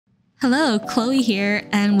Hello, Chloe here,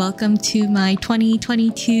 and welcome to my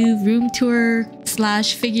 2022 room tour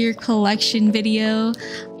slash figure collection video.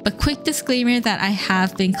 A quick disclaimer that I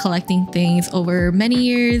have been collecting things over many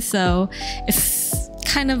years, so it's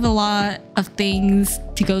kind of a lot of things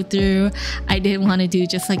to go through. I didn't want to do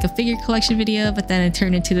just like a figure collection video, but then it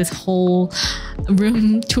turned into this whole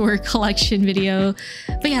room tour collection video.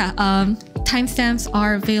 But yeah, timestamps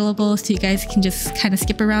are available, so you guys can just kind of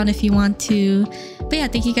skip around if you want to. But yeah,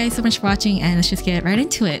 thank you guys so much for watching, and let's just get right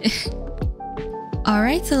into it.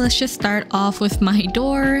 Alright, so let's just start off with my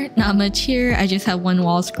door. Not much here. I just have one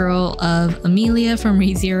wall scroll of Emilia from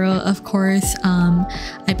ReZero, of course.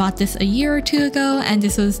 I bought this a year or two ago, and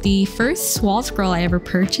this was the first wall scroll I ever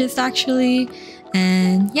purchased actually.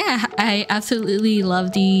 And yeah, I absolutely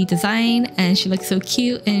love the design, and she looks so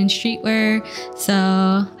cute in streetwear, so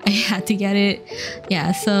I had to get it.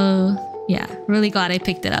 Yeah, so yeah, really glad I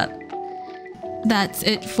picked it up. That's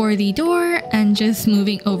it for the door, and just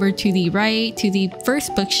moving over to the right to the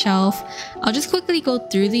first bookshelf. I'll just quickly go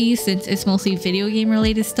through these since it's mostly video game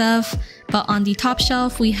related stuff. But on the top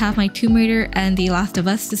shelf we have my Tomb Raider and the Last of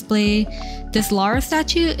Us display. This Lara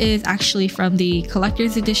statue is actually from the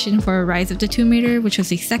collector's edition for Rise of the Tomb Raider, which was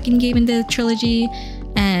the second game in the trilogy,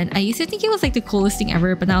 and I used to think it was like the coolest thing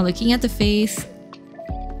ever, but now looking at the face,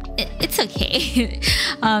 it's okay.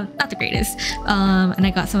 Not the greatest. And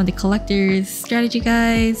I got some of the collector's strategy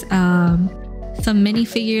guides, some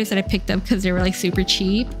minifigures that I picked up because they were like super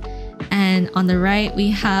cheap. And on the right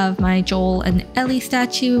we have my Joel and Ellie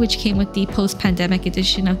statue, which came with the post-pandemic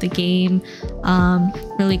edition of the game.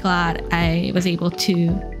 Really glad I was able to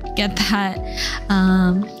get that.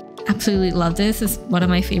 Absolutely love this. It's one of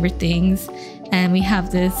my favorite things. And we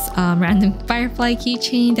have this random firefly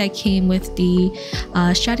keychain that came with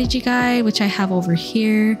the strategy guide, which I have over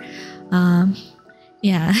here.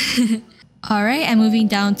 Yeah. Alright, and moving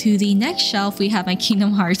down to the next shelf, we have my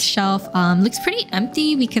Kingdom Hearts shelf. Looks pretty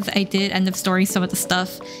empty because I did end up storing some of the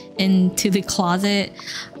stuff into the closet.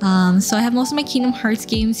 So I have most of my Kingdom Hearts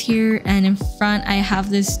games here, and in front I have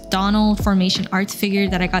this Donald Formation Arts figure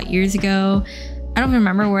that I got years ago. I don't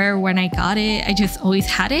remember where when I got it, I just always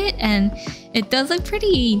had it, and it does look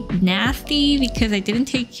pretty nasty because I didn't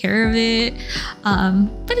take care of it,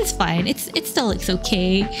 but it's fine. It still looks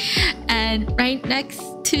okay. And right next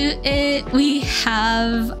to it we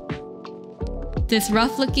have this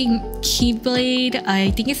rough looking keyblade.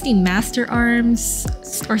 I think it's the Master Arms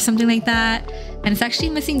or something like that, and it's actually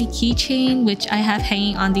missing the keychain, which I have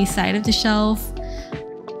hanging on the side of the shelf.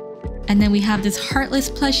 And then we have this Heartless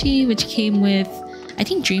plushie, which came with, I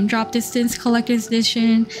think, Dream Drop Distance Collector's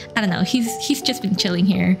Edition. I don't know, he's just been chilling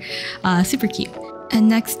here. Super cute. And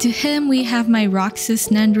next to him we have my Roxas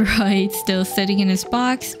Nendoroid still sitting in his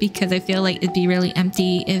box because I feel like it'd be really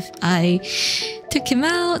empty if I took him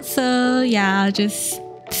out. So yeah, just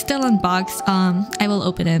still unboxed. I will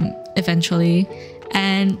open him eventually.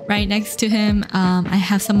 And right next to him I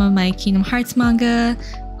have some of my Kingdom Hearts manga.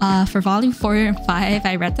 For volume 4 and 5,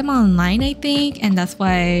 I read them online, I think, and that's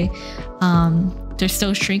why they're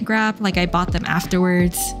still shrink wrapped. Like, I bought them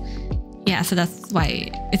afterwards. Yeah, so that's why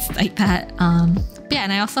it's like that. But yeah,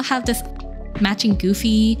 and I also have this matching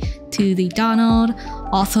Goofy to the Donald,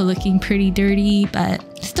 also looking pretty dirty, but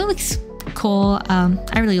still looks cool.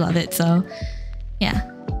 I really love it, so yeah.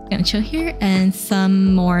 Gonna chill here, and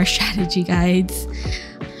some more strategy guides.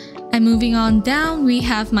 And moving on down, we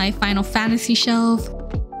have my Final Fantasy shelf.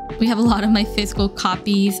 We have a lot of my physical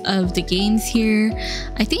copies of the games here.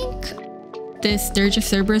 I think this Dirge of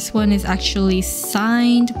Cerberus one is actually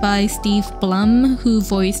signed by Steve Blum, who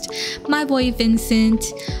voiced my boy Vincent.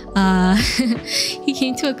 He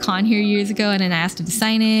came to a con here years ago, and then I asked him to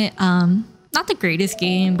sign it. Not the greatest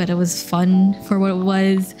game, but it was fun for what it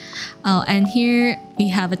was. And here we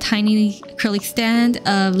have a tiny acrylic stand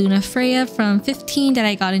of Luna Freya from 15 that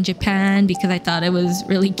I got in Japan because I thought it was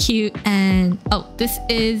really cute. And oh, this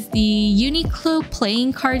is the Uniqlo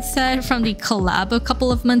playing card set from the collab a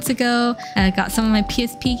couple of months ago. I got some of my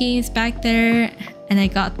PSP games back there. And I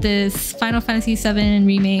got this Final Fantasy VII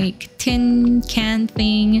Remake tin can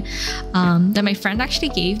thing that my friend actually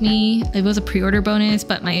gave me. It was a pre-order bonus,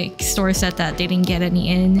 but my store said that they didn't get any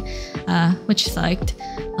in, which sucked.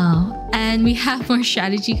 And we have more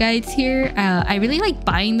strategy guides here. I really like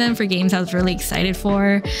buying them for games I was really excited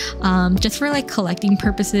for, just for like collecting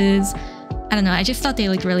purposes. I don't know, I just thought they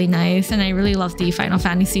looked really nice, and I really love the Final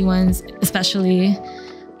Fantasy ones especially.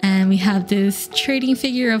 And we have this trading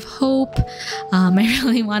figure of Hope. I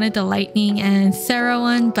really wanted the Lightning and Sarah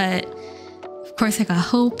one, but of course I got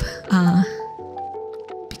Hope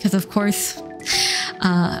because of course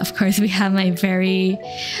we have my very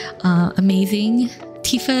amazing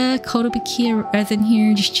Tifa Kotobukiya resin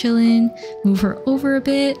here, just chilling. Move her over a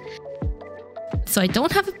bit. So I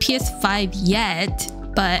don't have a PS5 yet,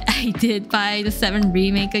 but I did buy the 7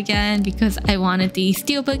 remake again because I wanted the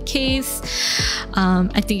steelbook case.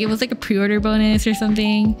 I think it was like a pre-order bonus or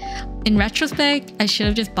something. In retrospect, I should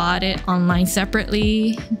have just bought it online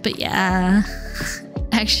separately, but yeah,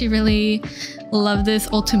 I actually really love this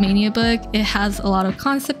Ultimania book. It has a lot of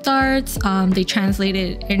concept arts. They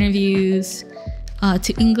translated interviews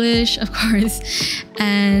to English, of course,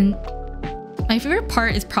 and my favorite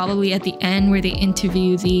part is probably at the end where they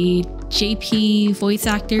interview the JP voice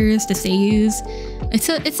actors, the seiyus.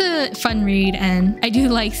 It's a fun read, and I do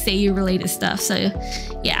like seiyu related stuff, so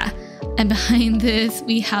yeah. And behind this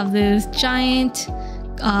we have this giant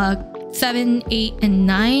 7, 8, and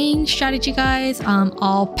 9 strategy guides,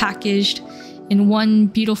 all packaged in one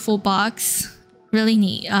beautiful box. Really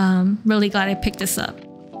neat. Really glad I picked this up.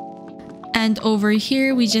 And over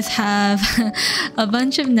here we just have a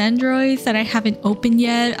bunch of Nendoroids that I haven't opened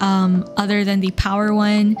yet, other than the power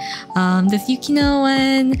one. This Yukino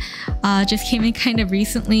one just came in kind of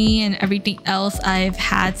recently, and everything else I've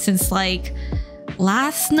had since like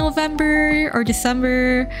last November or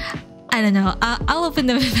December. I don't know, I'll open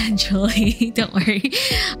them eventually, don't worry.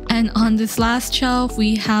 And on this last shelf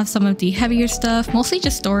we have some of the heavier stuff, mostly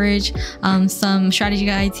just storage. Some strategy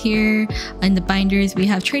guides here. In the binders we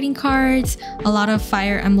have trading cards, a lot of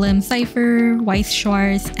Fire Emblem Cypher, Weiss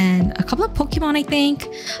Schwarz, and a couple of Pokemon I think.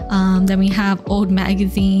 Then we have old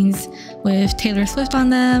magazines with Taylor Swift on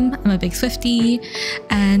them. I'm a big Swiftie.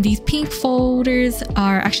 And these pink folders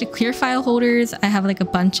are actually clear file holders. I have like a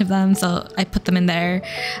bunch of them, so I put them in there.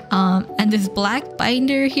 And this black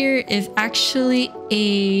binder here is actually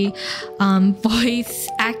a voice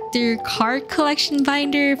actor card collection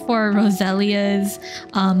binder for Roselia's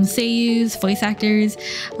seiyus, voice actors.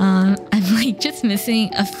 I'm like just missing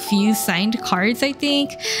a few signed cards I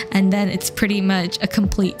think, and then it's pretty much a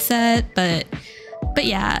complete set. But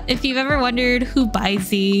yeah, if you've ever wondered who buys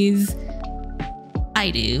these, I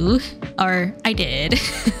do, or I did.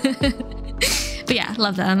 But yeah,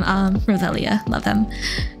 love them. Roselia, love them.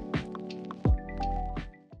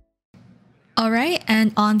 Alright,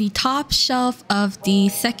 and on the top shelf of the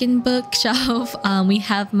second bookshelf, we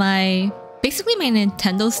have basically my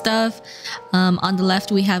Nintendo stuff. On the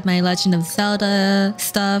left we have my Legend of Zelda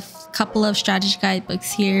stuff, couple of strategy guide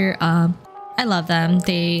books here. I love them,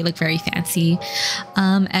 they look very fancy.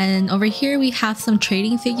 And over here we have some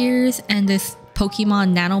trading figures and this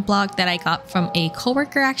Pokemon nano block that I got from a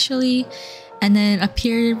coworker actually. And then up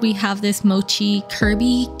here we have this Mochi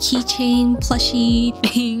Kirby keychain plushie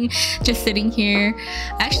thing just sitting here.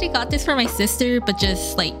 I actually got this for my sister but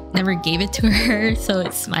just like never gave it to her, so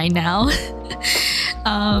it's mine now.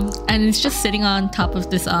 And it's just sitting on top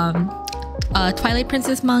of this Twilight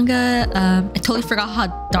Princess manga. I totally forgot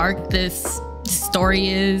how dark this story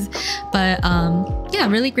is, but yeah,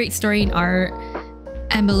 really great story and art.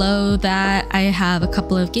 And below that I have a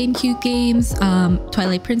couple of GameCube games,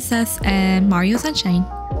 Twilight Princess and Mario Sunshine.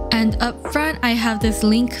 And up front I have this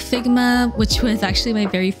Link Figma, which was actually my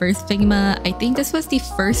very first Figma. I think this was the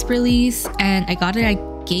first release and I got it at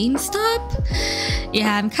GameStop.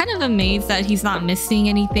 Yeah, I'm kind of amazed that he's not missing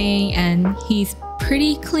anything and he's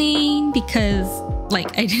pretty clean because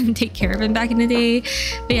like I didn't take care of him back in the day.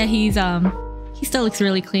 But yeah, he still looks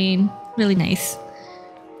really clean, really nice.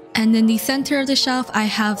 And in the center of the shelf, I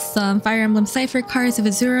have some Fire Emblem Cypher cards of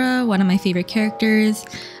Azura, one of my favorite characters.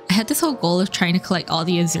 I had this whole goal of trying to collect all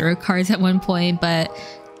the Azura cards at one point, but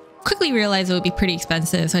quickly realized it would be pretty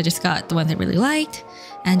expensive, so I just got the ones I really liked.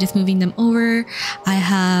 And just moving them over, I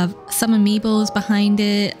have some amiibos behind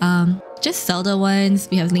it, just Zelda ones.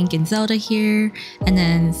 We have Link and Zelda here, and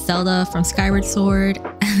then Zelda from Skyward Sword.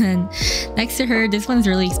 And then next to her, this one's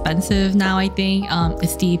really expensive now I think.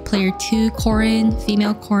 It's the Player 2 Corrin,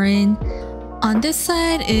 female Corrin. On this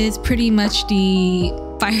side is pretty much the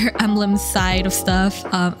Fire Emblem side of stuff.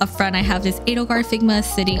 Up front I have this Edelgard Figma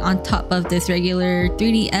sitting on top of this regular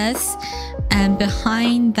 3DS. And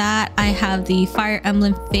behind that I have the Fire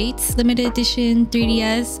Emblem Fates limited edition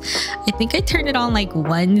 3DS. I think I turned it on like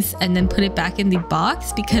once and then put it back in the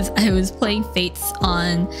box because I was playing Fates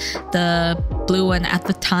on the blue one at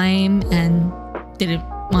the time and didn't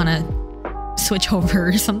want to switch over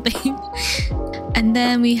or something. And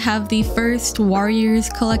then we have the first Warriors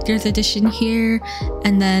Collector's Edition here,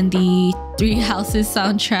 and then the Three Houses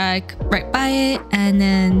soundtrack right by it. And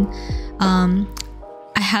then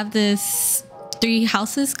I have this Three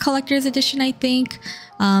Houses Collector's Edition, I think,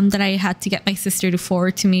 that I had to get my sister to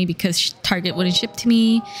forward to me because Target wouldn't ship to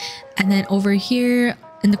me. And then over here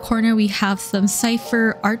In the corner, we have some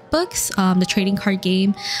Cypher art books, the trading card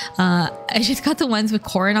game. I just got the ones with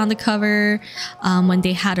Corrin on the cover when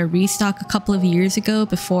they had a restock a couple of years ago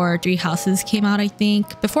before Three Houses came out, I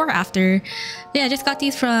think. Before or after. But yeah, I just got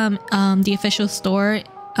these from the official store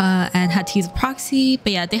and had to use a proxy.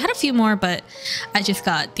 But yeah, they had a few more, but I just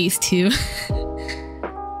got these two.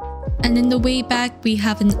 And in the way back, we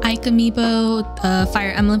have an Ike amiibo,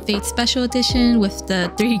 Fire Emblem Fate Special Edition with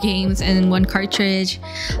the 3 games and 1 cartridge.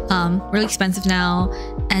 Really expensive now.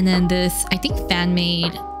 And then this, I think,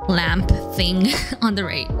 fan-made lamp thing on the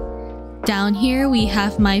right. Down here, we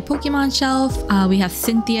have my Pokemon shelf. We have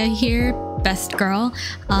Cynthia here, best girl,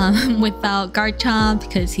 without Garchomp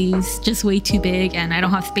because he's just way too big and I don't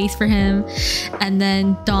have space for him. And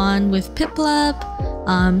then Dawn with Piplup.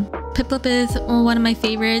 Piplup is one of my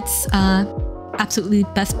favorites, absolutely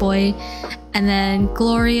best boy. And then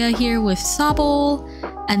Gloria here with Sobble.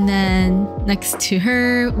 And then next to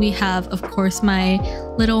her, we have, of course, my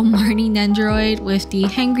little Marnie Nendroid with the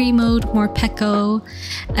Hangry mode, Morpeko.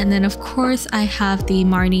 And then, of course, I have the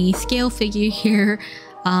Marnie scale figure here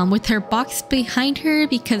with her box behind her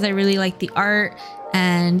because I really like the art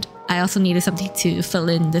and I also needed something to fill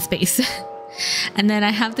in the space. And then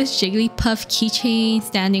I have this Jigglypuff keychain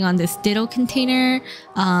standing on this Ditto container.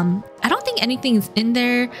 I don't think anything's in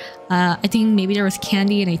there. I think maybe there was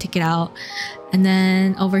candy and I took it out. And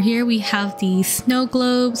then over here we have the snow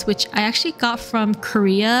globes, which I actually got from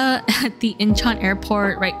Korea at the Incheon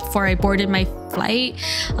airport right before I boarded my flight.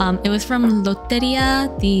 It was from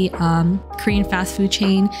Lotteria, the Korean fast food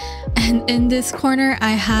chain. And in this corner,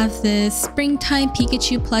 I have this springtime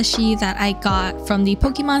Pikachu plushie that I got from the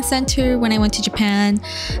Pokemon Center when I went to Japan,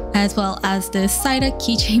 as well as this Saida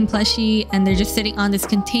keychain plushie. And they're just sitting on this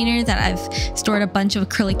container that I've stored a bunch of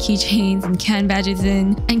acrylic keychains and can badges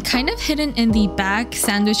in. And kind of hidden in the back,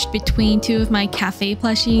 sandwiched between 2 of my cafe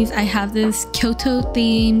plushies, I have this Kyoto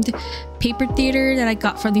themed paper theater that I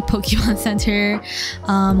got from the Pokemon Center.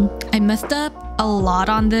 I messed up a lot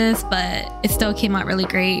on this, but it still came out really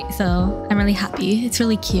great, so I'm really happy. It's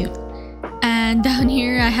really cute. And down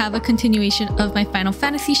here I have a continuation of my Final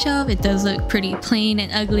Fantasy shelf. It does look pretty plain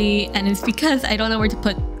and ugly, and it's because I don't know where to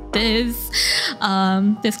put this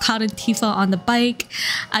Cloud and Tifa on the bike.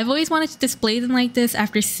 I've always wanted to display them like this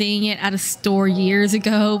after seeing it at a store years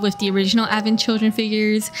ago with the original Advent Children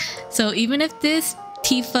figures. So even if this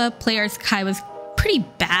Tifa KrazehKai was pretty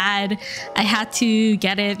bad, I had to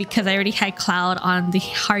get it because I already had Cloud on the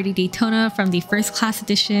Hardy Daytona from the first class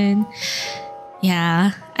edition.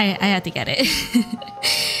 Yeah, I had to get it.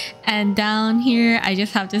 And down here, I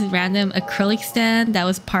just have this random acrylic stand that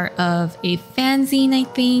was part of a fanzine, I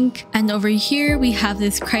think. And over here, we have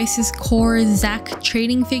this Crisis Core Zack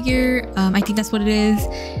trading figure. I think that's what it is.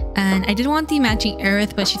 And I didn't want the matching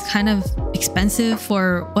Aerith, but she's kind of expensive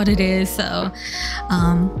for what it is, so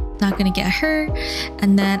not gonna get her.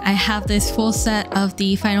 And then I have this full set of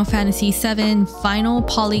the Final Fantasy VII Final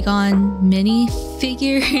Polygon mini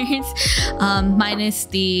figures, minus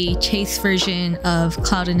the chase version of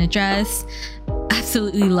Cloud in a dress.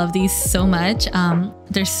 Absolutely love these so much.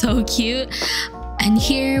 They're so cute. And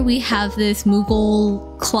here we have this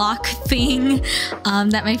Moogle clock thing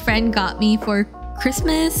that my friend got me for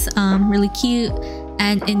Christmas. Really cute.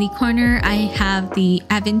 And in the corner, I have the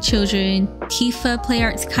Advent Children Tifa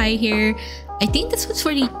KrazehKai here. I think this was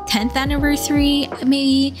for the 10th anniversary,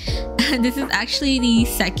 maybe. This is actually the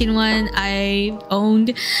second one I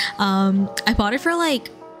owned. I bought it for like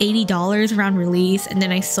 $80 around release, and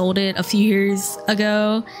then I sold it a few years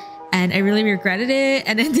ago, and I really regretted it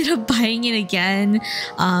and ended up buying it again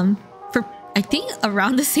for I think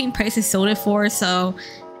around the same price I sold it for. So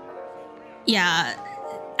yeah,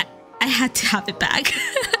 I had to have it back.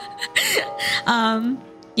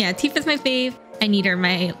 Yeah, Tifa's my fave. I need her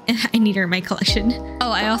in my collection. Oh,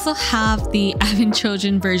 I also have the Advent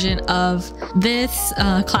Children version of this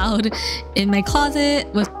Cloud in my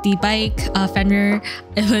closet with the bike fender.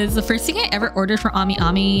 It was the first thing I ever ordered for Ami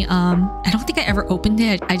Ami. I don't think I ever opened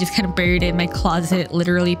it. I just kind of buried it in my closet,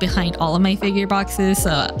 literally behind all of my figure boxes.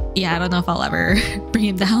 So yeah, I don't know if I'll ever bring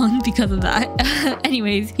it down because of that.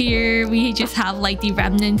 Anyways, here we just have like the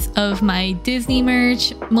remnants of my Disney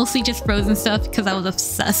merch, mostly just Frozen stuff because I was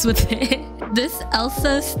obsessed with it. This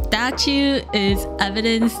Elsa statue is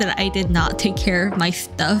evidence that I did not take care of my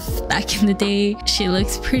stuff back in the day. She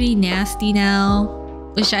looks pretty nasty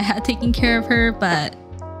now. Wish I had taken care of her, but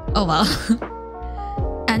oh well.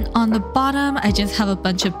 And on the bottom, I just have a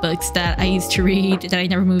bunch of books that I used to read that I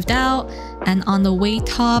never moved out. And on the way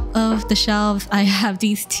top of the shelves, I have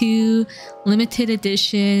these 2 limited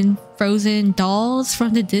edition Frozen dolls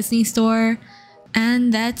from the Disney store.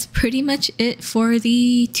 And that's pretty much it for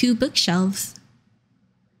the 2 bookshelves.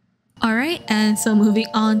 Alright, and so moving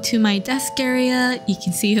on to my desk area, you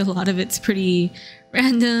can see a lot of it's pretty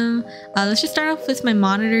random. Let's just start off with my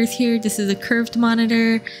monitors here. This is a curved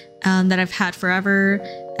monitor that I've had forever,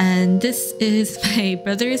 and this is my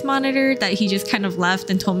brother's monitor that he just kind of left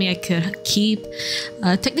and told me I could keep.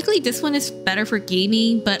 Technically this one is better for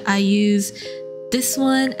gaming, but I use this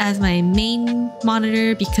one as my main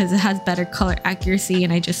monitor because it has better color accuracy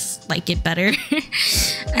and I just like it better.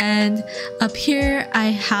 And up here I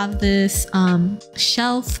have this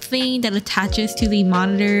shelf thing that attaches to the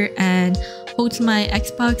monitor and holds my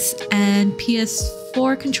Xbox and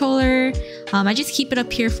PS4 controller. I just keep it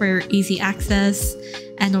up here for easy access.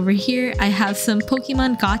 And over here I have some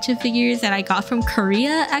Pokemon gacha figures that I got from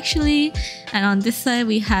Korea actually. And on this side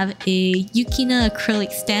we have a Yukina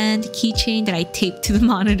acrylic stand keychain that I taped to the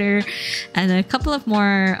monitor, and a couple of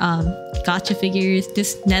more gacha figures.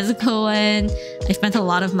 This Nezuko one, I spent a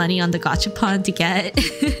lot of money on the gachapon to get.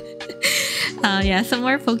 Yeah, some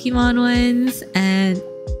more Pokemon ones, and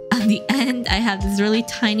on the end I have this really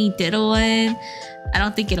tiny Ditto one. I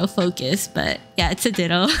don't think it'll focus, but yeah, it's a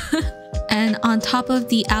Ditto. And on top of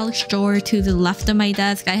the Alex drawer to the left of my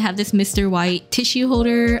desk, I have this Mr. White tissue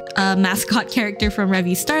holder, a mascot character from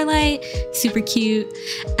Revue Starlight, super cute.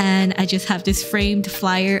 And I just have this framed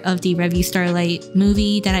flyer of the Revue Starlight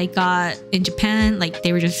movie that I got in Japan. Like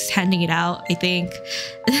they were just handing it out, I think.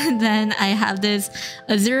 And then I have this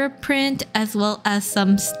Azura print as well as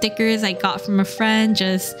some stickers I got from a friend,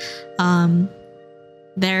 just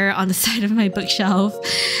there on the side of my bookshelf.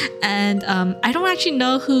 And I don't actually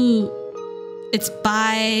know who it's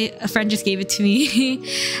by. A friend just gave it to me.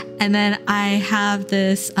 And then I have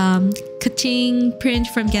this Kaching print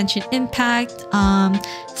from Genshin Impact,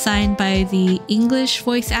 signed by the English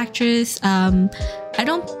voice actress. I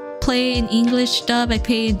don't play in English dub, I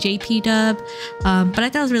play in JP dub, but I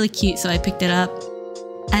thought it was really cute, so I picked it up.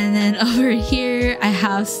 And then over here I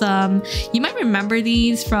have some, you might remember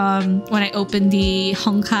these from when I opened the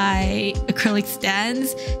Honkai acrylic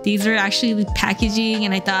stands. These were actually the packaging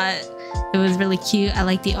and I thought it was really cute. I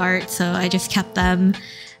like the art, so I just kept them.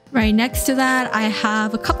 Right next to that I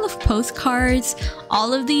have a couple of postcards.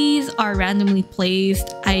 All of these are randomly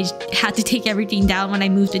placed. I had to take everything down when I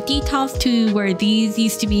moved the details to where these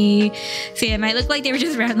used to be, so it might look like they were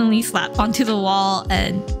just randomly slapped onto the wall,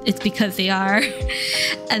 and it's because they are.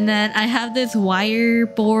 And then I have this wire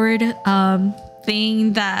board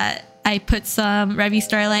thing that I put some Revue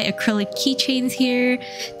Starlight acrylic keychains here.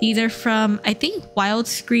 These are from, I think, Wild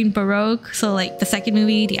Screen Baroque, so like the second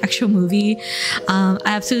movie, the actual movie. I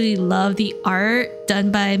absolutely love the art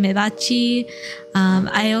done by Medachi.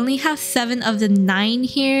 I only have 7 of the 9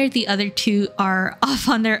 here. The other 2 are off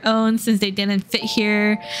on their own since they didn't fit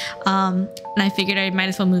here. And I figured I might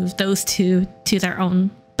as well move those 2 to their own.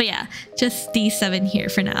 But yeah, just these 7 here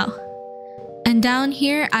for now. And down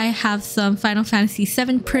here I have some Final Fantasy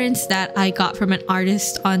VII prints that I got from an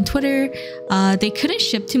artist on Twitter. They couldn't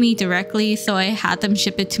ship to me directly, so I had them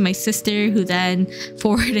ship it to my sister, who then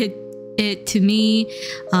forwarded it to me.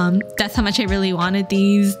 That's how much I really wanted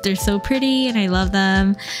these. They're so pretty and I love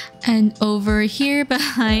them. And over here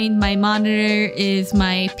behind my monitor is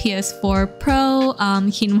my PS4 Pro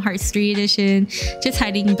Kingdom Hearts 3 edition, just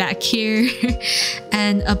hiding back here.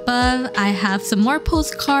 And above I have some more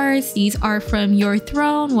postcards. These are from Your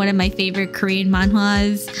Throne, one of my favorite Korean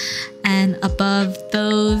manhwas. And above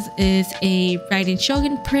those is a Raiden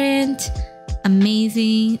Shogun print.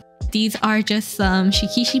 Amazing. These are just some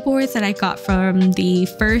Shikishi boards that I got from the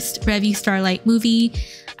first Revue Starlight movie.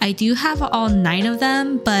 I do have all 9 of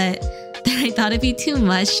them, but then I thought it'd be too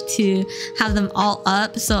much to have them all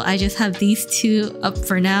up, so I just have these 2 up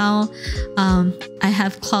for now. I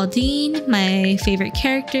have Claudine, my favorite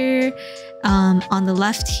character, on the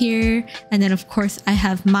left here, and then of course I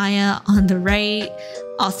have Maya on the right,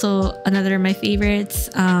 also another of my favorites.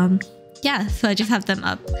 Yeah, so I just have them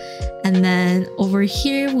up. And then over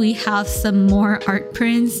here we have some more art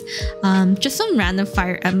prints, just some random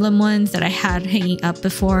Fire Emblem ones that I had hanging up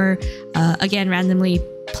before, again randomly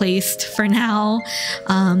placed for now.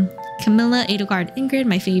 Camilla, Edelgard, Ingrid,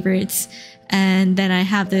 my favorites. And then I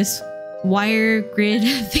have this wire grid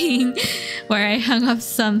thing where I hung up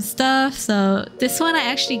some stuff. So this one I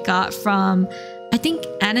actually got from, I think,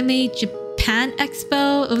 Anime Japan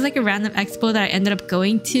Expo. It was like a random expo that I ended up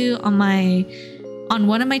going to on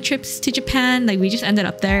one of my trips to Japan. Like we just ended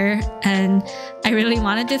up there and I really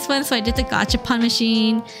wanted this one, so I did the gachapon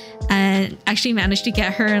machine and actually managed to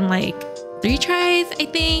get her in like 3 tries, I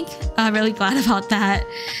think. Really glad about that.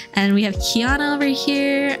 And we have Kiana over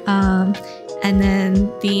here. And then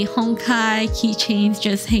the Honkai keychains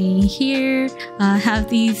just hanging here. Have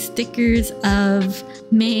these stickers of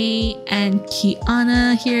Mei and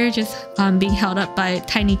Kiana here, just being held up by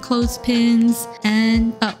tiny clothespins.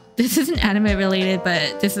 And oh, this isn't anime related,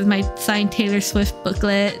 but this is my signed Taylor Swift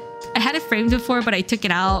booklet. I had it framed before, but I took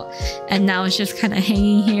it out and now it's just kind of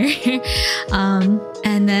hanging here.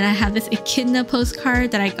 And then I have this Echidna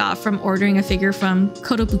postcard that I got from ordering a figure from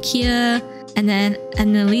Kotobukiya. And then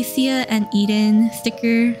an Alicia and Eden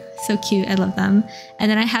sticker. So cute. I love them.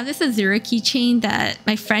 And then I have this Azura keychain that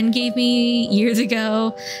my friend gave me years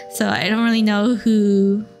ago. So I don't really know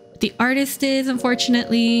who the artist is,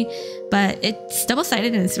 unfortunately. But it's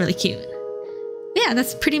double-sided and it's really cute. Yeah,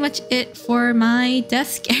 that's pretty much it for my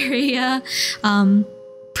desk area.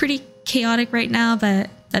 Pretty chaotic right now, but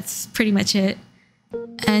that's pretty much it.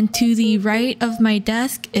 And to the right of my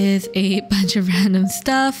desk is a bunch of random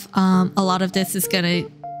stuff. A lot of this is gonna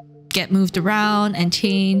get moved around and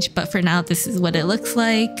change, but for now this is what it looks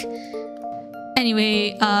like.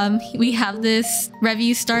 Anyway, we have this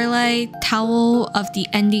Revue Starlight towel of the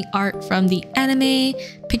ending art from the anime.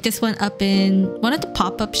 Picked this one up in one of the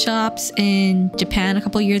pop-up shops in Japan a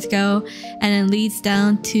couple years ago, and it leads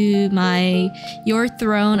down to my Your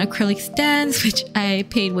Throne acrylic stands, which I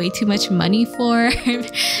paid way too much money for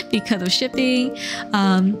because of shipping.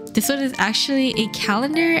 This one is actually a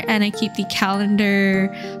calendar, and I keep the calendar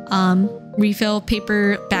refill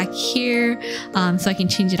paper back here so I can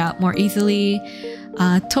change it out more easily.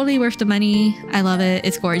 Totally worth the money. I love it.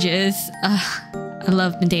 It's gorgeous. I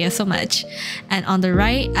love Medea so much. And on the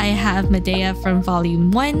right I have Medea from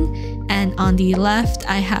volume 1, and on the left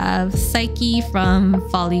I have Psyche from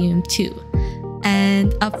volume 2.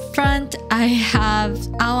 And up front I have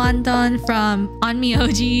Awandon from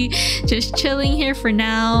Onmyoji just chilling here for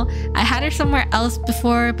now. I had her somewhere else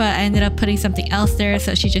before, but I ended up putting something else there,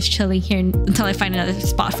 so she's just chilling here until I find another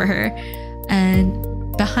spot for her.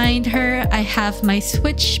 And behind her I have my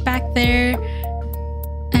Switch back there.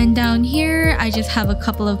 And down here I just have a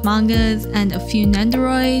couple of mangas and a few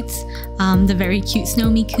Nendoroids. The very cute Snow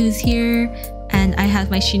Mikus here. And I have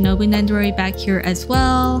my Shinobu Nendoroid back here as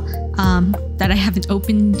well, that I haven't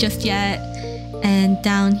opened just yet. And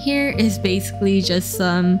down here is basically just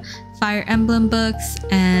some Fire Emblem books,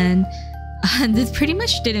 and this pretty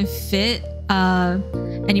much didn't fit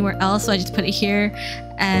anywhere else, so I just put it here.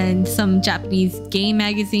 And some Japanese game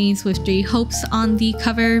magazines with 3 hopes on the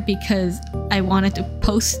cover because I wanted to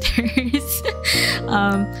posters.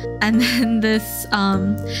 And then this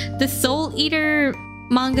Soul Eater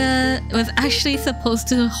manga was actually supposed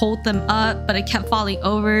to hold them up, but it kept falling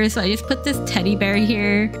over, so I just put this teddy bear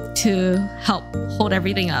here to help hold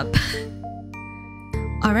everything up.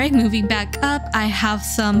 Alright, moving back up, I have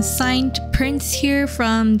some signed prints here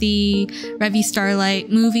from the Revue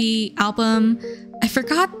Starlight movie album. I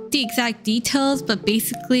forgot the exact details, but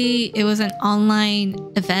basically it was an online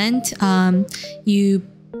event. You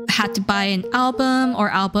had to buy an album or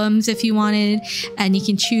albums if you wanted, and you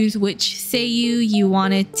can choose which seiyuu you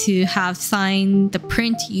wanted to have sign the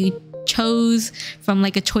print you chose from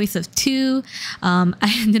like a choice of 2.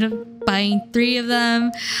 I ended up buying 3 of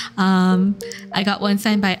them. I got one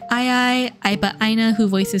signed by Aiba Aina, who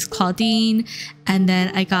voices Claudine, and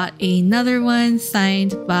then I got another one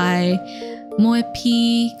signed by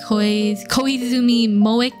Moepi Koizumi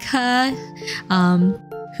Moeka,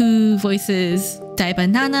 who voices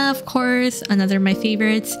Daibanana, of course, another of my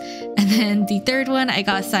favorites. And then the third one I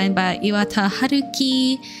got signed by Iwata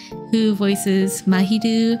Haruki, who voices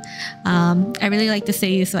Mahiru. I really like the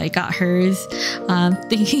seiyuu, so I got hers.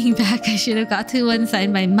 Thinking back, I should have got to one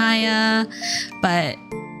signed by Maya, but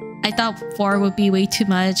I thought 4 would be way too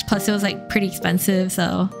much, plus it was like pretty expensive,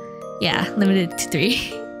 so yeah, limited to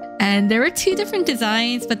 3. And there were 2 different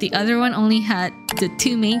designs, but the other one only had the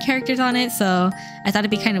 2 main characters on it, so I thought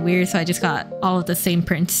it'd be kind of weird, so I just got all of the same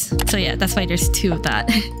prints. So yeah, that's why there's 2 of that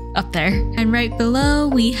up there. And right below,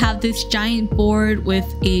 we have this giant board with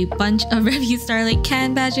a bunch of Revue Starlight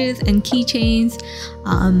can badges and keychains.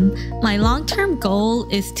 My long-term goal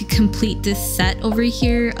is to complete this set over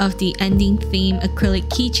here of the ending theme acrylic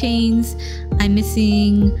keychains. I'm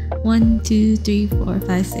missing 1, 2, 3, 4,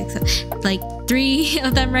 5, 6, 7, like 3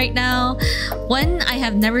 of them right now. One I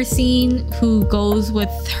have never seen, who goes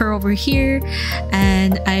with her over here,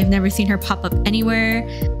 and I've never seen her pop up anywhere.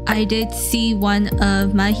 I did see one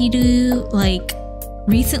of Mahiru like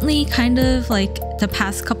recently, kind of like the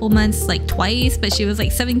past couple months, like twice, but she was like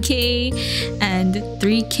 7k and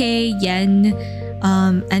 3k yen,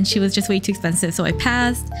 and she was just way too expensive, so I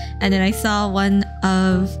passed. And then I saw one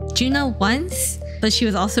of Juno once, but she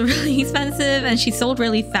was also really expensive and she sold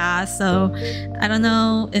really fast. So I don't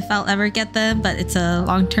know if I'll ever get them, but it's a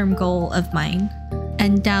long-term goal of mine.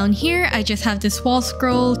 And down here, I just have this wall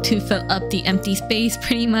scroll to fill up the empty space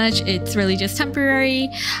pretty much. It's really just temporary.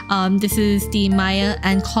 This is the Maya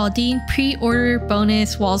and Claudine pre-order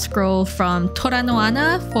bonus wall scroll from Tora no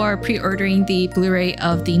Ana for pre-ordering the Blu-ray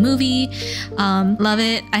of the movie. Love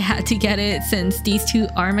it. I had to get it since these two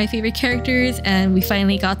are my favorite characters and we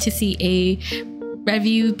finally got to see a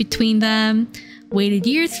review between them. Waited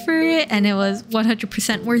years for it and it was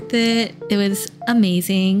 100% worth it. It was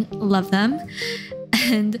amazing. Love them.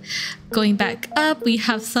 And going back up, we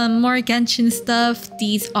have some more Genshin stuff.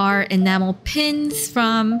 These are enamel pins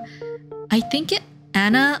from, I think,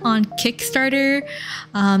 Anna on Kickstarter.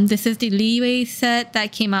 This is the Leeway set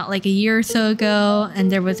that came out like a year or so ago,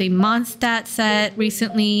 and there was a Mondstadt set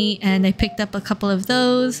recently, and I picked up a couple of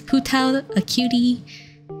those. Putao, a cutie.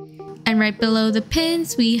 And right below the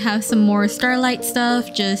pins, we have some more Starlight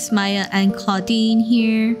stuff, just Maya and Claudine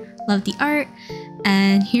here. Love the art.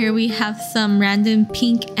 And here we have some random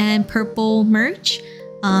pink and purple merch.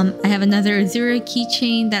 I have another Azura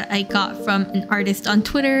keychain that I got from an artist on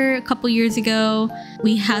Twitter a couple years ago.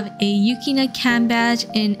 We have a Yukina can badge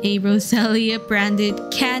in a Roselia branded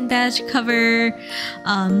can badge cover.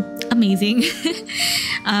 Amazing.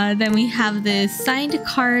 Then we have this signed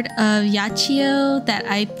card of Yachio that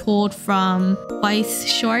I pulled from Weiss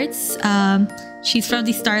Shorts. She's from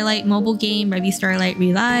the Starlight mobile game, Revue Starlight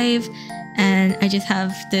Relive. And I just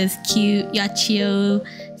have this cute Yachio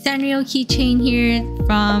Sanrio keychain here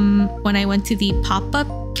from when I went to the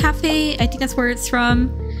pop-up cafe. I think that's where it's from,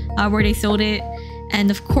 where they sold it. And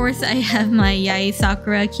of course, I have my Yae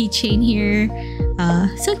Sakura keychain here.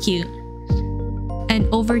 So cute. And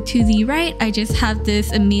over to the right, I just have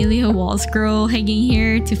this Emilia wall scroll hanging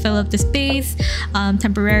here to fill up the space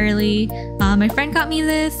temporarily. My friend got me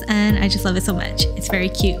this and I just love it so much. It's very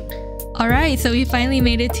cute. Alright, so we finally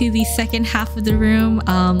made it to the second half of the room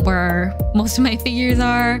where most of my figures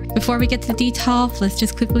are. Before we get to detolf, let's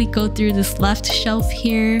just quickly go through this left shelf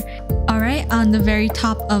here. Alright, on the very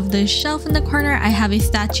top of the shelf in the corner, I have a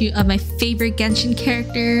statue of my favorite Genshin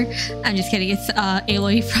character. I'm just kidding, it's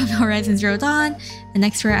Aloy from Horizon Zero Dawn. And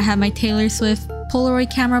next to her, I have my Taylor Swift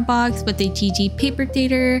Polaroid camera box with the GG paper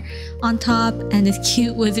dater on top and this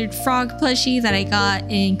cute wizard frog plushie that I got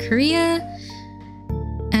in Korea.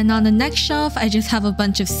 And on the next shelf, I just have a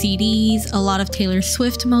bunch of CDs, a lot of Taylor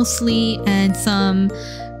Swift mostly, and some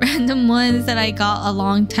random ones that I got a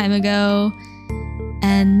long time ago.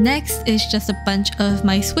 And next is just a bunch of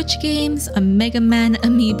my Switch games, a Mega Man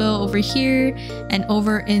amiibo over here, and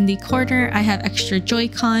over in the corner I have extra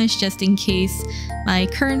Joy-Cons just in case my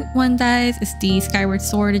current one dies. It's the Skyward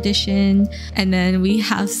Sword edition. And then we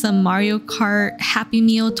have some Mario Kart Happy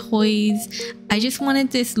Meal toys. I just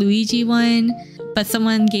wanted this Luigi one, but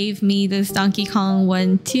someone gave me this Donkey Kong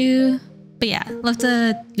one too. But yeah, love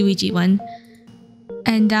the Luigi one.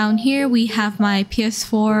 And down here we have my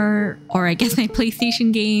PS4, or I guess my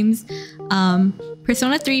PlayStation games.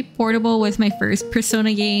 Persona 3 Portable was my first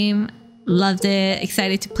Persona game. Loved it.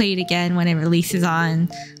 Excited to play it again when it releases on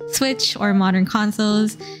Switch or modern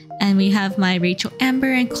consoles. And we have my Rachel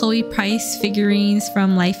Amber and Chloe Price figurines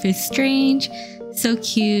from Life is Strange. So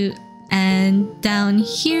cute. And down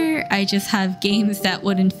here, I just have games that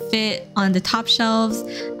wouldn't fit on the top shelves.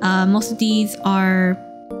 Most of these are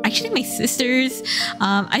actually my sister's.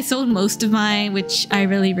 I sold most of mine, which I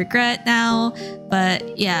really regret now.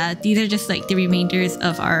 But yeah, these are just like the remainders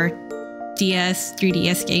of our DS,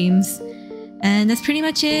 3DS games. And that's pretty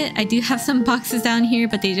much it. I do have some boxes down here,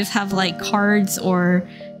 but they just have like cards or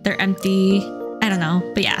they're empty. I don't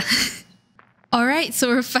know, but yeah. Alright, so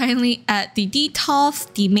we're finally at the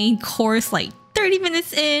detolf, the main course, like 30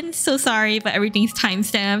 minutes in. So sorry, but everything's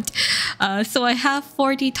time-stamped. So I have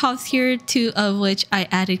 4 detolfs here, 2 of which I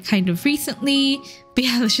added kind of recently. But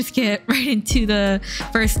yeah, let's just get right into the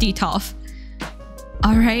first detolf.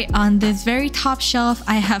 Alright, on this very top shelf,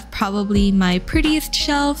 I have probably my prettiest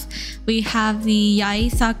shelf. We have the Yae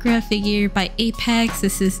Sakura figure by Apex.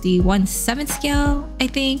 This is the 1/7 scale, I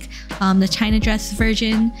think. The China dress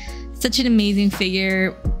version. Such an amazing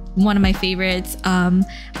figure, one of my favorites.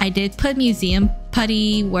 I did put museum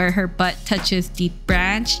putty where her butt touches the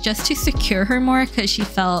branch just to secure her more because she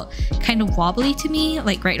felt kind of wobbly to me,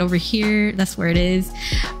 like right over here, that's where it is.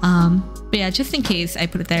 But yeah, just in case I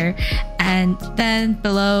put it there. And then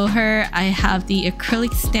below her, I have the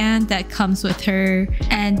acrylic stand that comes with her.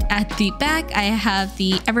 And at the back, I have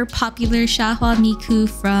the ever popular Xiahua Miku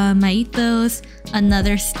from My Ethos,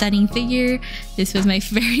 another stunning figure. This was my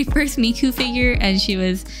very first Miku figure and she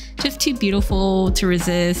was just too beautiful to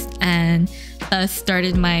resist. And thus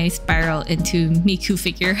started my spiral into Miku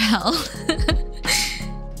figure hell.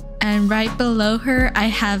 And right below her, I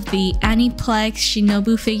have the Aniplex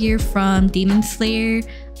Shinobu figure from Demon Slayer.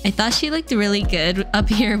 I thought she looked really good up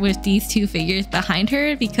here with these two figures behind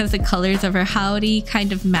her because the colors of her howdy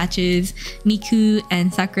kind of matches Miku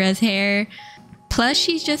and Sakura's hair. Plus,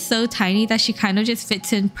 she's just so tiny that she kind of just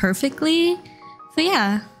fits in perfectly. So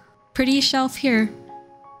yeah, pretty shelf here.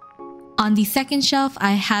 On the second shelf,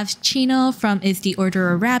 I have Chino from Is the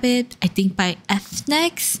Order a Rabbit, I think by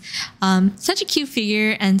FNex. Such a cute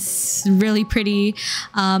figure and really pretty.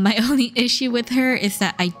 My only issue with her is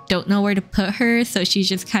that I don't know where to put her, so she's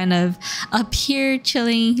just kind of up here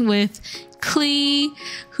chilling with Klee,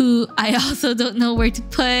 who I also don't know where to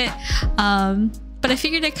put. But I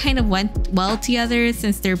figured it kind of went well together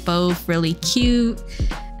since they're both really cute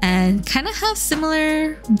and kind of have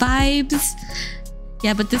similar vibes.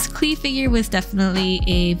 Yeah, but this Klee figure was definitely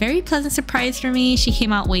a very pleasant surprise for me. She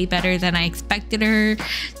came out way better than I expected her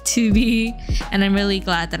to be. And I'm really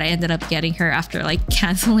glad that I ended up getting her after like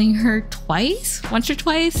canceling her once or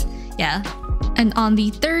twice. Yeah. And on the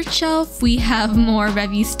third shelf, we have more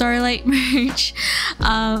Revue Starlight merch.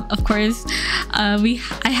 Of course, I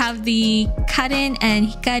have the Karin and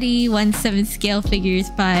Hikari 1/7 scale figures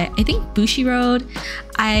by, I think, Bushiroad.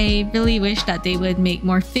 I really wish that they would make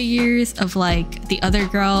more figures of like the other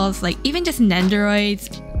girls, like even just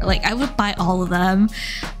Nendoroids. Like I would buy all of them,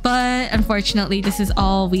 but unfortunately this is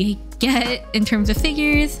all we get in terms of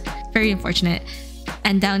figures. Very unfortunate.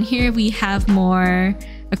 And down here we have more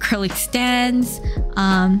acrylic stands.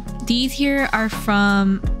 These here are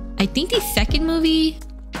from, I think, the second movie.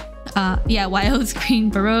 Yeah, Wyo's Green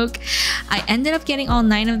Baroque. I ended up getting all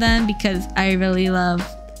 9 of them because I really love,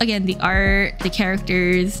 again, the art, the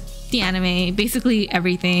characters, the anime, basically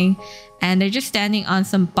everything. And they're just standing on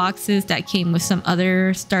some boxes that came with some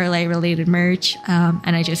other Starlight related merch,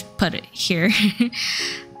 and I just put it here.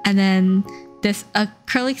 And then this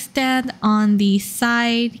acrylic stand on the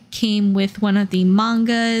side came with one of the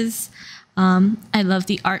mangas. I love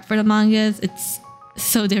the art for the mangas. It's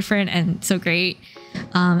so different and so great.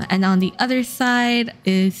 And on the other side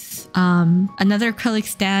is another acrylic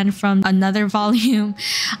stand from another volume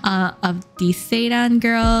of the Seidan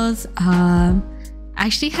girls. I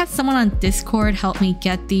actually had someone on Discord help me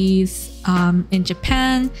get these in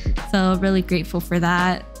Japan, so really grateful for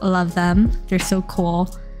that. Love them. They're so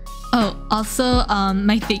cool. Oh, also,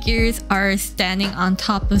 my figures are standing on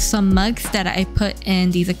top of some mugs that I put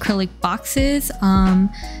in these acrylic boxes.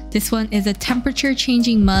 This one is a temperature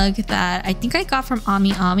changing mug that I think I got from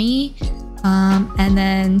Ami Ami. And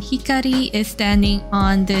then Hikari is standing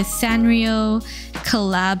on this Sanrio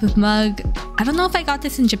collab mug. I don't know if I got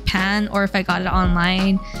this in Japan or if I got it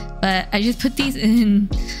online, but I just put these in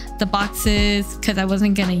the boxes because I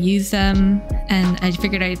wasn't gonna use them, and I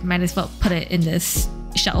figured I might as well put it in this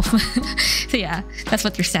shelf. So yeah, that's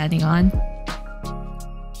what they're standing on.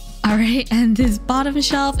 Alright, and this bottom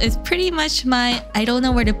shelf is pretty much my I don't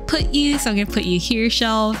know where to put you, so I'm gonna put you here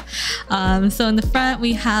shelf. So in the front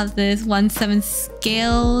we have this 1/7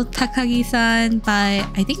 scale Takagi-san by,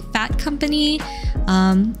 I think, Fat Company.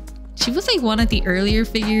 She was like one of the earlier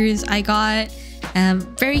figures I got.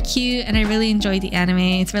 Very cute, and I really enjoyed the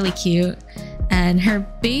anime. It's really cute, and her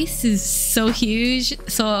base is so huge,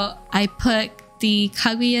 so I put the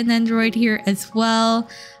Kaguya Nendoroid here as well,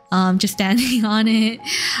 just standing on it.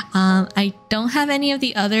 I don't have any of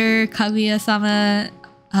the other Kaguya-sama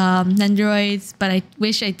Nendoroids, but I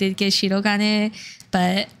wish I did get Shirogane,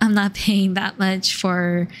 but I'm not paying that much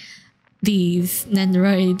for these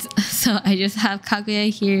Nendoroids, so I just have Kaguya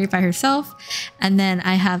here by herself. And then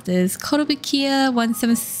I have this Korobukiya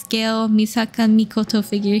 1/7 scale Misaka Mikoto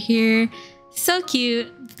figure here. So cute.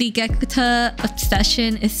 The Gekuta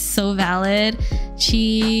obsession is so valid.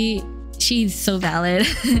 She's so valid.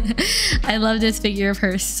 I love this figure of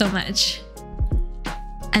hers so much.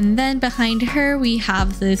 And then behind her we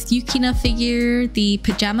have this Yukina figure, the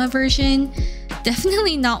pajama version.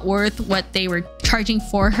 Definitely not worth what they were charging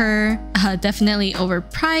for her. Definitely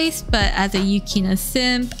overpriced, but as a Yukina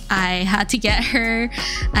simp, I had to get her.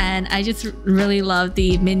 And I just really love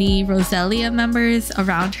the mini Roselia members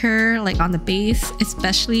around her, like on the base,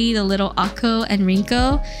 especially the little Akko and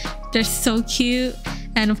Rinko. They're so cute.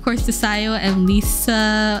 And of course the Sayo and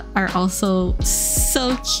Lisa are also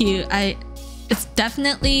so cute. It's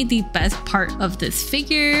definitely the best part of this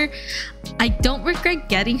figure. I don't regret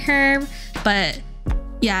getting her, but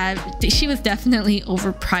yeah, she was definitely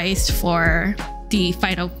overpriced for the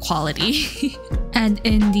final quality. And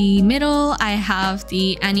in the middle, I have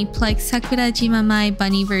the Aniplex Sakura Jimamai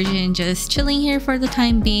bunny version just chilling here for the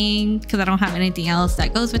time being because I don't have anything else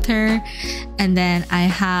that goes with her. And then I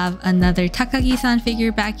have another Takagi-san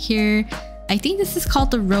figure back here. I think this is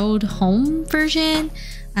called the Road Home version.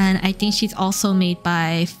 And I think she's also made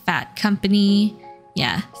by Fat Company.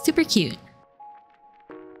 Yeah, super cute.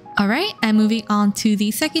 Alright, and moving on to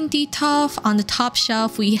the second detolf. On the top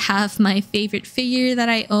shelf, we have my favorite figure that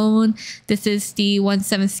I own. This is the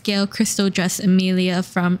 1/7 scale crystal dress Emilia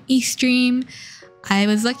from Extreme. I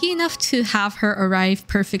was lucky enough to have her arrive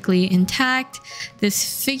perfectly intact.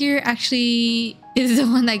 This figure actually is the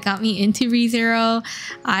one that got me into ReZero.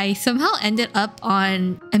 I somehow ended up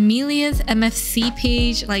on Emilia's MFC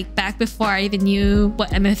page, like back before I even knew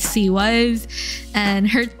what MFC was, and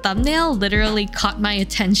her thumbnail literally caught my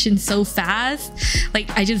attention so fast.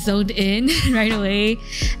 Like I just zoned in right away,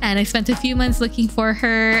 and I spent a few months looking for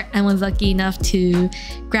her and was lucky enough to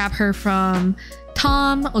grab her from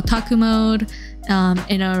Tom Otaku Mode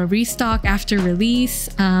in a restock after release.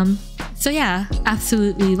 So yeah,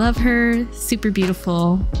 absolutely love her, super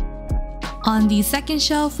beautiful. On the second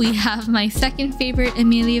shelf, we have my second favorite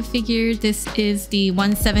Emilia figure. This is the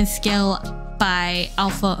 1/7 scale by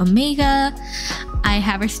Alpha Omega. I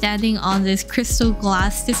have her standing on this crystal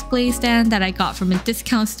glass display stand that I got from a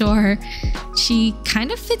discount store. She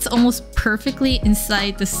kind of fits almost perfectly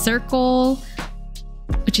inside the circle,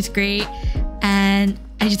 which is great. And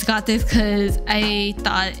I just got this because I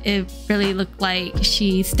thought it really looked like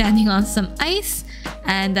she's standing on some ice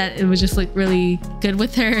and that it would just look really good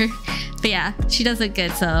with her. But yeah, she does look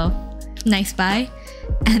good, so nice buy.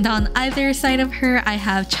 And on either side of her, I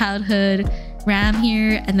have Childhood Ram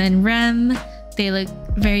here and then Rem. They look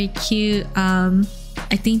very cute.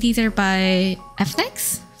 I think these are by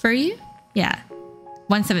FNex for you. Yeah,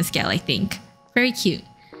 1/7 scale, I think. Very cute.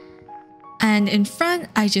 And in front,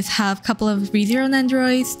 I just have a couple of ReZero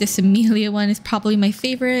Nendoroids. This Emilia one is probably my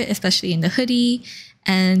favorite, especially in the hoodie.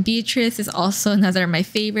 And Beatrice is also another of my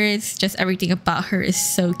favorites. Just everything about her is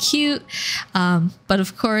so cute. But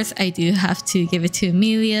of course, I do have to give it to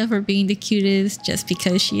Emilia for being the cutest, just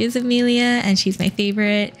because she is Emilia and she's my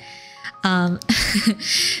favorite.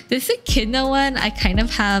 This Echidna one, I kind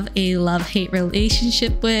of have a love-hate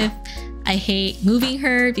relationship with. I hate moving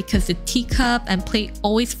her because the teacup and plate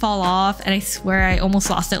always fall off, and I swear I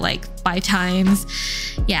almost lost it like 5 times.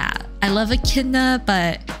 Yeah, I love Echidna,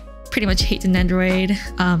 but pretty much hate the Nendoroid.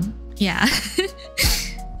 Yeah.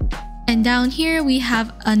 And down here we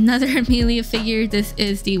have another Emilia figure. This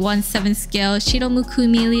is the 1/7 scale Shiromuku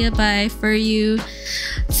Emilia by Furyu.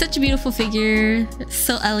 Such a beautiful figure,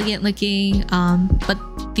 so elegant looking, but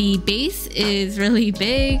the base is really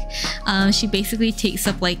big. She basically takes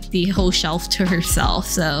up like the whole shelf to herself,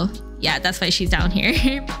 so yeah, that's why she's down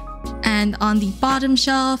here. And on the bottom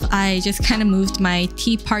shelf, I just kind of moved my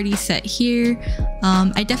tea party set here.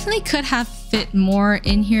 I definitely could have fit more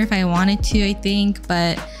in here if I wanted to, I think,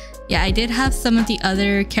 but yeah, I did have some of the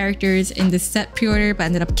other characters in this set pre-order, but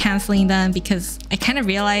ended up canceling them because I kind of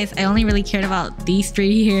realized I only really cared about these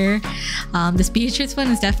 3 here. This Beatrice one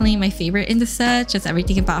is definitely my favorite in the set. Just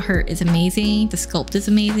everything about her is amazing. The sculpt is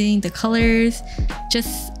amazing. The colors,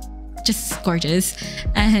 just gorgeous.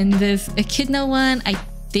 And this Echidna one, I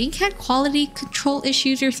think had quality control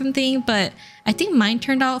issues or something, but I think mine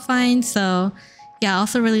turned out fine. So yeah, I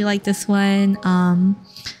also really like this one.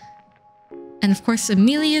 And of course,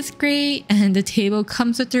 Emilia is great, and the table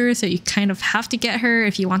comes with her, so you kind of have to get her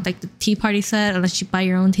if you want like the tea party set, unless you buy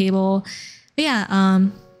your own table. But yeah,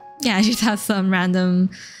 yeah, I just have some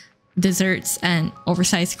random desserts and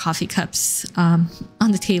oversized coffee cups on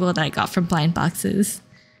the table that I got from blind boxes.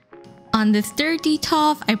 On this third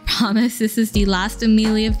detolf, I promise this is the last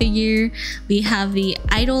Emilia figure. We have the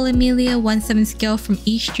Idol Emilia 1/7 scale from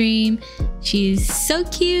Extreme. She's so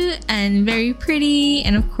cute and very pretty,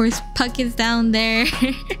 and of course Puck is down there.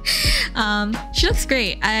 She looks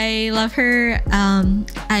great. I love her.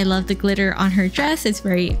 I love the glitter on her dress. It's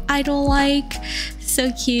very idol-like,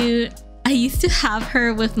 so cute. I used to have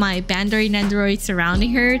her with my Bandori Nendoroid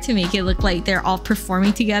surrounding her to make it look like they're all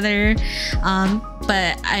performing together.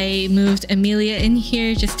 But I moved Emilia in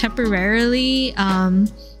here just temporarily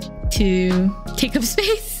to take up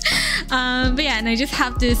space. But yeah, and I just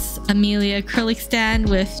have this Emilia acrylic stand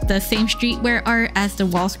with the same streetwear art as the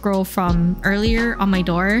wall scroll from earlier on my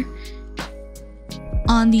door.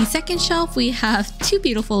 On the second shelf, we have 2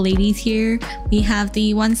 beautiful ladies here. We have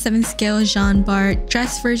the 1/7 scale Jean Bart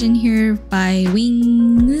dress version here by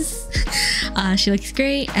Wings. She looks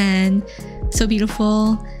great and so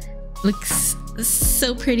beautiful. Looks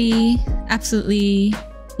so pretty. Absolutely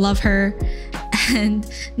love her. And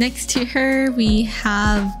next to her, we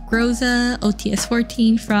have Groza OTS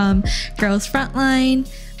 14 from Girls Frontline.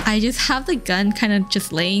 I just have the gun kind of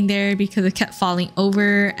just laying there because it kept falling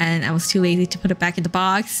over and I was too lazy to put it back in the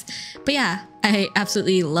box. But yeah, I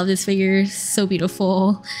absolutely love this figure. So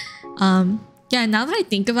beautiful. Yeah, now that I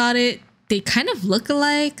think about it, they kind of look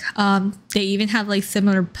alike. They even have like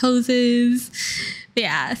similar poses. But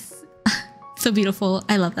yeah, so beautiful.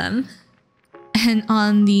 I love them. And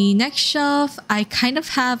on the next shelf, I kind of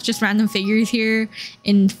have just random figures here.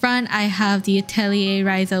 In front, I have the Atelier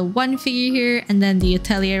Ryza 1 figure here, and then the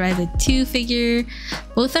Atelier Ryza 2 figure.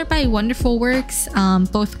 Both are by Wonderful Works,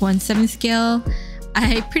 both 1/7 scale.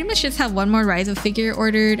 I pretty much just have one more Ryza figure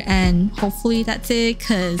ordered, and hopefully that's it,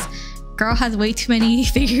 because girl has way too many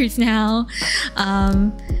figures now.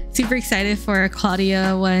 Super excited for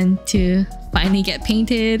Claudia one to finally get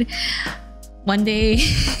painted one day.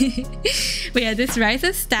 But yeah, this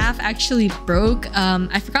Ryza staff actually broke.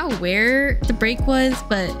 I forgot where the break was,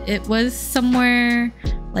 but it was somewhere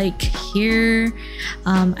like here.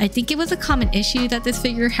 I think it was a common issue that this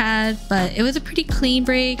figure had, but it was a pretty clean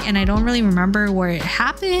break and I don't really remember where it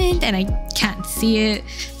happened and I can't see it.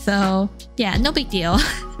 So yeah, no big deal.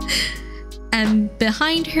 And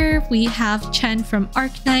behind her, we have Chen from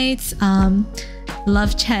Arknights.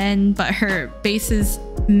 Love Chen, but her base is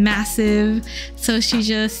massive, so she's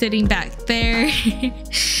just sitting back there.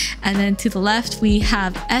 And then to the left, we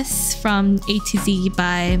have S from A to Z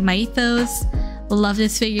by Mythos. Love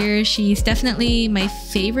this figure. She's definitely my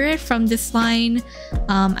favorite from this line.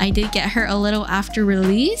 I did get her a little after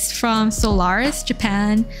release from Solaris,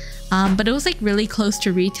 Japan, but it was like really close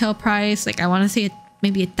to retail price. Like I want to say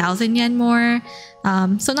maybe 1,000 yen more.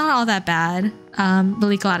 So not all that bad.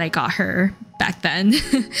 Really glad I got her back then.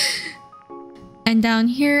 And down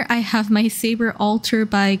here, I have my Saber Altar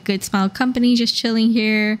by Good Smile Company just chilling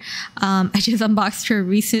here. I just unboxed her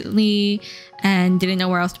recently and didn't know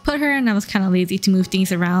where else to put her, and I was kind of lazy to move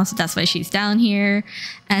things around, so that's why she's down here.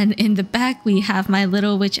 And in the back, we have my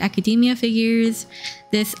Little Witch Academia figures.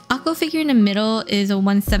 This Akko figure in the middle is a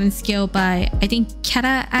 1/7 scale by, I think,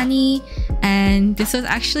 Kara Annie, and this was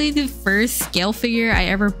actually the first scale figure I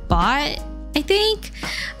ever bought. I think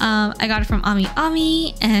I got it from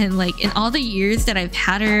Ami, and like in all the years that I've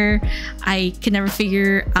had her, I could never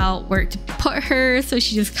figure out where to put her, so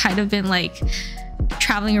she's just kind of been like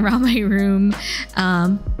traveling around my room,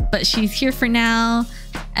 but she's here for now.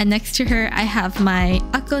 And next to her, I have my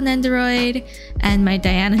Akko Nendoroid and my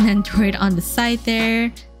Diana Nendoroid on the side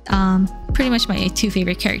there. Pretty much my two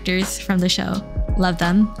favorite characters from the show. Love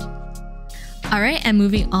them. Alright, and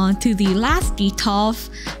moving on to the last Detolf.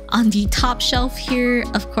 On the top shelf here,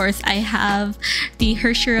 of course, I have the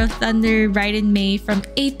Hersher of Thunder Raiden Mei from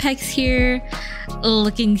Apex here.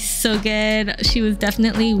 Looking so good. She was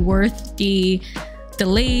definitely worth the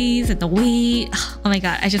delays and the wait. Oh my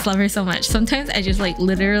god, I just love her so much. Sometimes I just like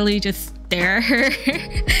literally just stare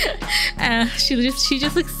at her. She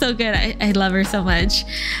just looks so good. I love her so much.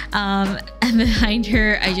 And behind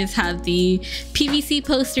her, I just have the PVC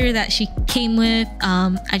poster that she came with.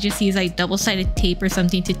 I just use like double-sided tape or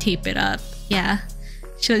something to tape it up. Yeah,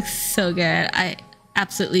 she looks so good. I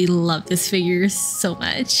absolutely love this figure so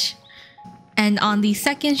much. And on the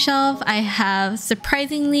second shelf, I have,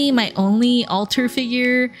 surprisingly, my only altar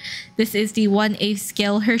figure. This is the 1/8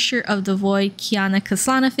 scale Hersher of the Void Kiana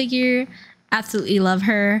Kaslana figure. Absolutely love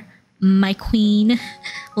her. My queen.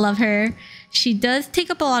 Love her. She does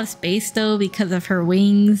take up a lot of space though because of her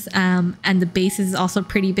wings, and the base is also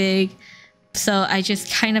pretty big. So I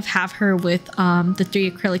just kind of have her with the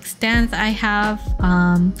 3 acrylic stands I have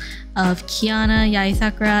of Kiana, Yai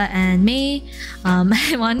Sakura, and Mei.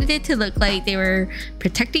 I wanted it to look like they were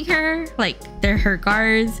protecting her, like they're her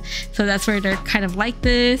guards. So that's where they're kind of like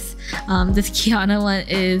this. This Kiana one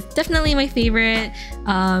is definitely my favorite.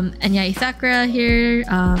 And Yai Sakura here,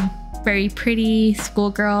 very pretty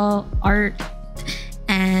schoolgirl art.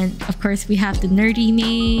 And of course we have the nerdy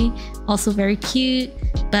Mei, also very cute,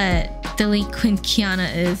 but Delinquent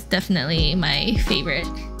Kiana is definitely my favorite.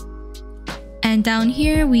 And down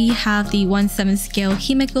here we have the 1/7 scale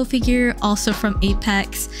Himeko figure, also from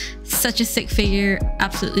Apex. Such a sick figure,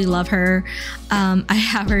 absolutely love her. I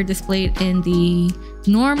have her displayed in the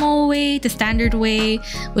normal way, the standard way,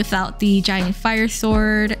 without the giant fire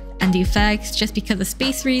sword and the effects, just because of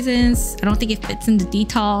space reasons. I don't think it fits in the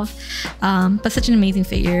Detolf, but such an amazing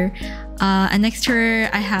figure. And next to her,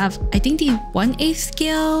 I have, I think, the 1/8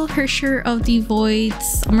 scale Hersher of the Void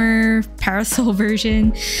Summer Parasol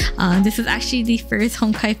version. This is actually the first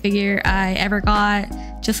Honkai figure I ever got.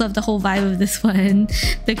 Just love the whole vibe of this one.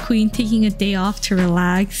 The queen taking a day off to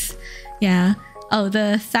relax. Yeah. Oh,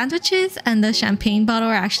 the sandwiches and the champagne bottle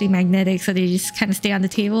are actually magnetic, so they just kind of stay on the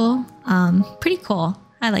table. Pretty cool.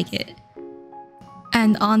 I like it.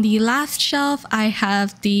 And on the last shelf, I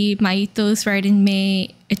have the Maito's Ride in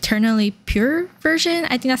May Eternally Pure version.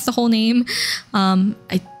 I think that's the whole name.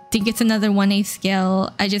 I think it's another 1/8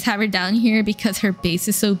 scale. I just have her down here because her base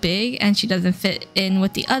is so big and she doesn't fit in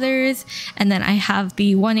with the others. And then I have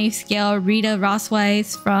the 1/8 scale Rita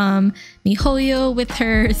Rossweiss from MiHoYo with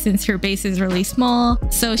her since her base is really small.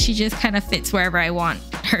 So she just kind of fits wherever I want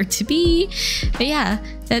her to be. But yeah,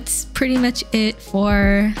 that's pretty much it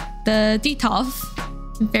for the detolf.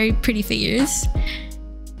 Very pretty figures.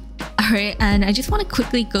 Alright, and I just want to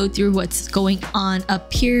quickly go through what's going on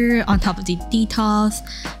up here on top of the detolfs.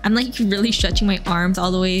 I'm like really stretching my arms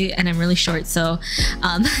all the way and I'm really short, so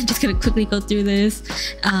I'm just gonna quickly go through this.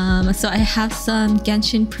 So I have some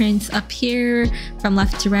Genshin prints up here from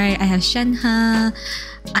left to right. I have Shenhe,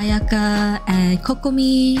 Ayaka, and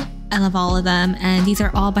Kokomi. I love all of them, and these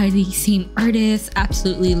are all by the same artist.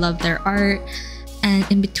 Absolutely love their art. And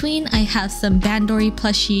in between, I have some Bandori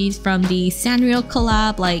plushies from the Sanrio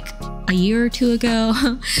collab like a year or two ago.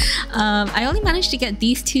 I only managed to get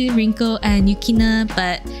these two, Rinko and Yukina,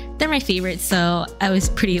 but they're my favorites, so I was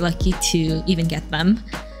pretty lucky to even get them.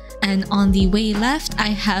 And on the way left, I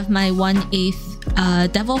have my 1/8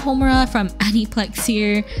 Devil Homura from Aniplex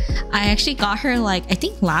here. I actually got her like I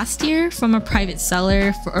think last year from a private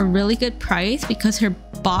seller for a really good price because her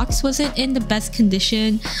box wasn't in the best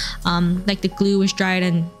condition. Like the glue was dried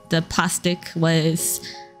and the plastic was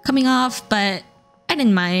coming off, but I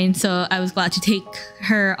didn't mind, so I was glad to take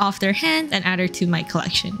her off their hands and add her to my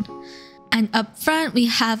collection. And up front, we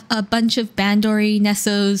have a bunch of Bandori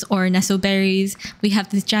Nessos or Nesso berries. We have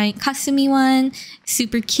this giant Kasumi one,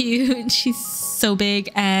 super cute. She's so big,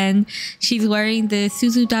 and she's wearing the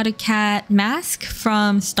Suzudara cat mask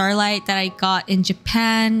from Starlight that I got in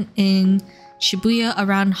Japan in Shibuya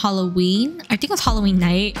around Halloween. I think it was Halloween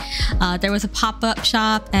night. There was a pop-up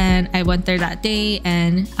shop and I went there that day,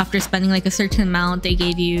 and after spending like a certain amount, they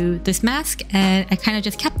gave you this mask, and I kind of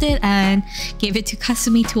just kept it and gave it to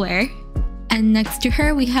Kasumi to wear. And next to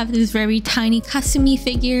her, we have this very tiny Kasumi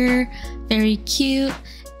figure, very cute.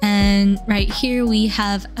 And right here we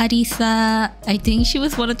have Arisa. I think she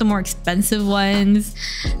was one of the more expensive ones,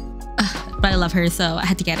 but I love her, so I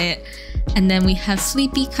had to get it. And then we have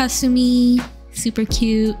Sleepy Kasumi, super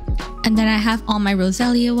cute. And then I have all my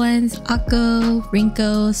Roselia ones, Akko,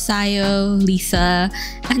 Rinko, Sayo, Lisa,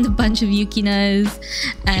 and a bunch of Yukinas.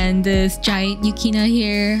 And this giant Yukina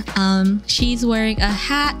here, she's wearing a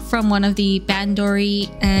hat from one of the Bandori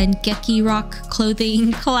and Geki Rock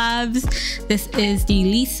clothing collabs. This is the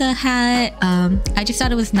Lisa hat. I just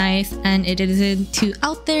thought it was nice and it isn't too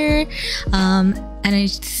out there. And I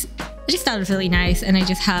just thought it was really nice, and I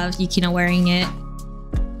just have Yukina wearing it.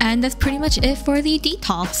 And that's pretty much it for the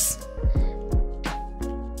detolfs.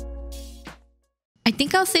 I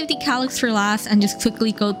think I'll save the Calyx for last and just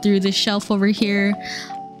quickly go through the shelf over here.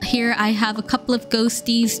 Here I have a couple of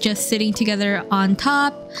ghosties just sitting together on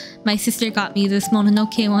top. My sister got me this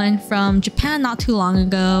Mononoke one from Japan not too long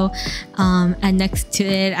ago. And next to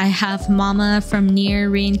it, I have Mama from Nier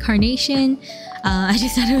Reincarnation. I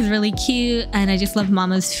just thought it was really cute, and I just love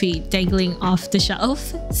Mama's feet dangling off the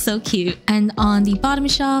shelf. So cute. And on the bottom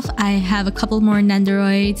shelf, I have a couple more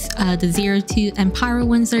Nendoroids. The 02 and Pyro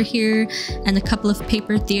ones are here, and a couple of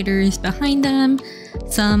paper theaters behind them.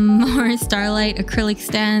 Some more Starlight acrylic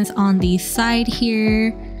stands on the side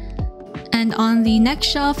here. And on the next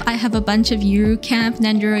shelf, I have a bunch of Yuru Camp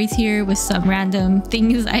Nendoroids here with some random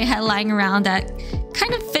things I had lying around that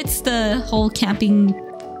kind of fits the whole camping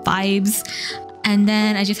vibes. And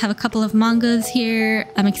then I just have a couple of mangas here.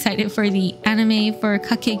 I'm excited for the anime for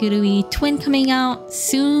Kakegurui Twin coming out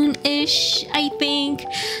soon-ish, I think.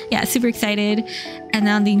 Yeah, super excited. And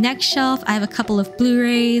on the next shelf, I have a couple of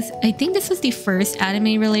Blu-rays. I think this was the first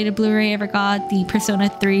anime-related Blu-ray I ever got, the Persona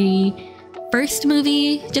 3 first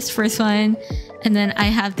movie, just first one. And then I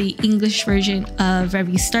have the English version of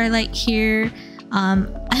Revue Starlight here.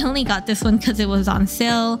 I only got this one because it was on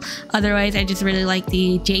sale. Otherwise, I just really like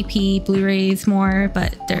the JP Blu-rays more,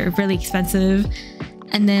 but they're really expensive.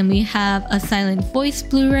 And then we have a Silent Voice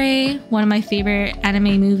Blu-ray, one of my favorite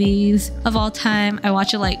anime movies of all time. I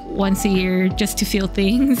watch it like once a year just to feel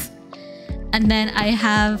things. And then I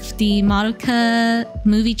have the Madoka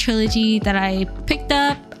movie trilogy that I picked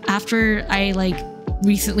up after I like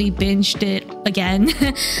recently binged it again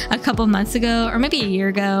a couple months ago, or maybe a year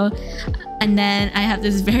ago. And then I have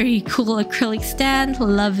this very cool acrylic stand,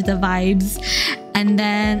 love the vibes. And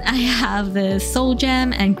then I have the Soul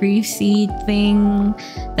Gem and Grief Seed thing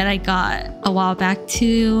that I got a while back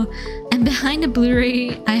too. And And behind the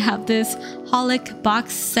Blu-ray, I have this Holic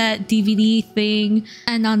box set DVD thing.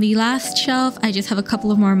 And on the last shelf, I just have a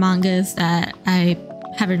couple of more mangas that I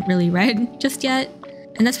haven't really read just yet.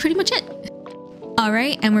 And that's pretty much it.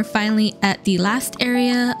 Alright, and we're finally at the last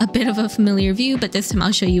area. A bit of a familiar view, but this time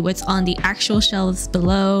I'll show you what's on the actual shelves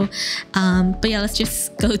below. But yeah, let's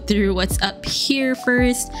just go through what's up here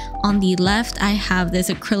first. On the left, I have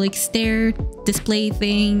this acrylic stair display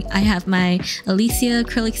thing. I have my Alicia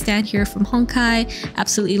acrylic stand here from Honkai.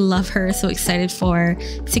 Absolutely love her, so excited for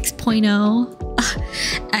 6.0.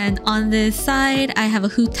 And on this side, I have a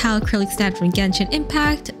Hu Tao acrylic stand from Genshin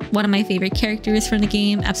Impact, one of my favorite characters from the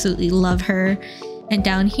game. Absolutely love her. And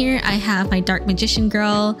down here, I have my Dark Magician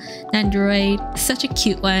Girl, Nandroid, such a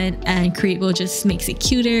cute one, and Creepo just makes it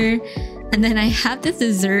cuter. And then I have this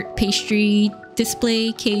dessert pastry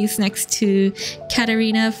display case next to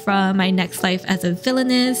Katarina from my Next Life as a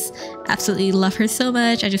Villainess. Absolutely love her so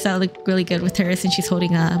much. I just thought it looked really good with her since she's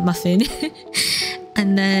holding a muffin.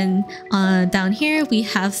 And then down here, we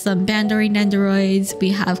have some Bandori Nendoroids. We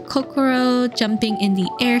have Kokoro jumping in the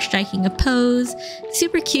air, striking a pose.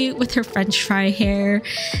 Super cute with her French fry hair.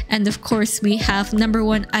 And of course, we have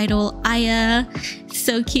 #1 idol Aya.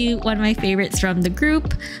 So cute, one of my favorites from the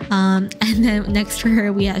group. And then next to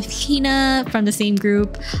her, we have Hina from the same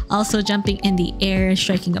group, also jumping in the air and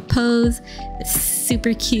striking a pose. It's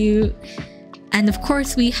super cute. And of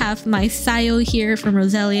course, we have my Sayo here from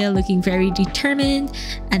Roselia looking very determined.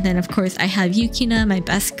 And then of course, I have Yukina, my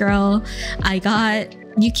best girl. I got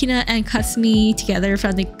Yukina and Kasumi together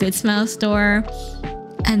from the Good Smile store.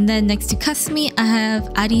 And then next to Kasumi, I have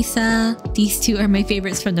Arisa. These two are my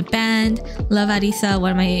favorites from the band. Love Arisa,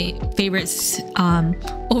 one of my favorites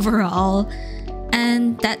overall.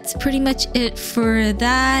 And that's pretty much it for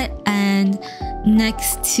that. And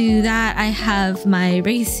next to that, I have my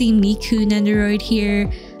Racing Miku Nendoroid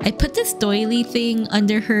here. I put this doily thing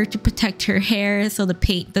under her to protect her hair so the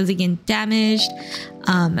paint doesn't get damaged.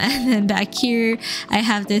 And then back here, I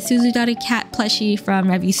have this Suzudari cat plushie from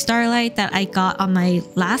Revue Starlight that I got on my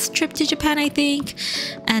last trip to Japan, I think.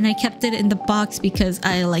 And I kept it in the box because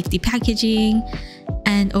I like the packaging.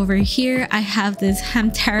 And over here, I have this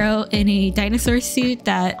Hamtaro in a dinosaur suit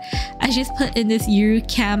that I just put in this Yuru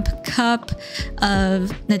Camp cup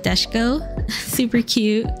of Nadeshiko. Super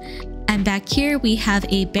cute. And back here, we have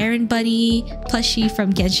a Baron Bunny plushie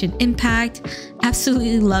from Genshin Impact.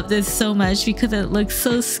 Absolutely love this so much because it looks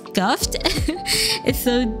so scuffed. It's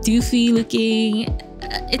so doofy looking.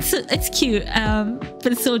 It's cute, but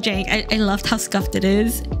it's so jank. I loved how scuffed it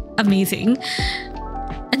is. Amazing.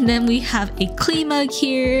 And then we have a Klee mug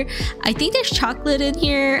here. I think there's chocolate in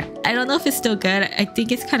here. I don't know if it's still good. I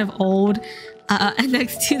think it's kind of old. And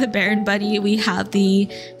next to the Baron Bunny, we have the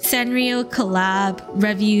Sanrio collab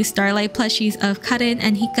Revue Starlight plushies of Karen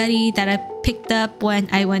and Hikari that I picked up when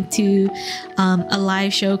I went to a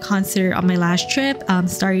live show concert on my last trip,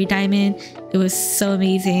 Starry Diamond. It was so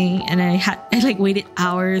amazing, and I like waited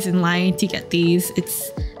hours in line to get these.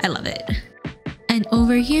 I love it. And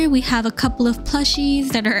over here, we have a couple of plushies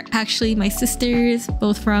that are actually my sisters,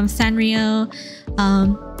 both from Sanrio.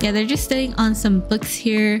 Yeah, they're just sitting on some books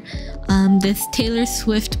here. This Taylor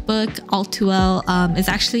Swift book, All Too Well, is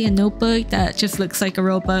actually a notebook that just looks like a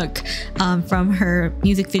real book from her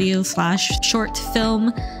music video / short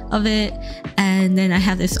film of it. And then I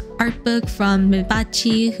have this art book from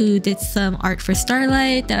Mibachi, who did some art for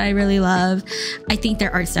Starlight that I really love. I think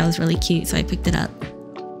their art style is really cute, so I picked it up.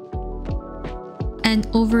 And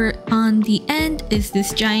over on the end is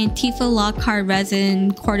this giant Tifa Lockhart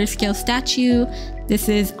resin quarter scale statue. This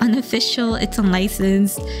is unofficial, it's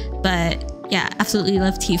unlicensed, but yeah, absolutely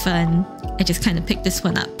love Tifa, and I just kind of picked this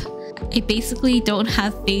one up. I basically don't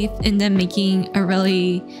have faith in them making a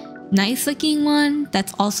really nice looking one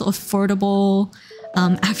that's also affordable.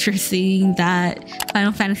 After seeing that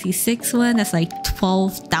Final Fantasy VI one that's like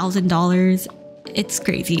 $12,000, it's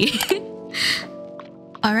crazy.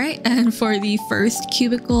 Alright, and for the first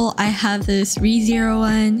cubicle, I have this ReZero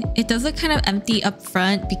one. It does look kind of empty up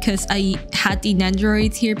front because I had the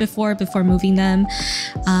Nendoroids here before moving them.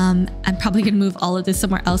 I'm probably going to move all of this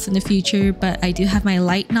somewhere else in the future, but I do have my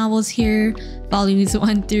light novels here, volumes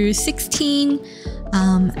 1 through 16,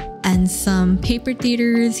 and some paper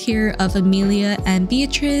theaters here of Emilia and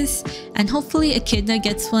Beatrice, and hopefully Echidna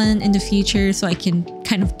gets one in the future so I can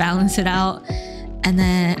kind of balance it out. And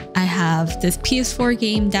then I have this PS4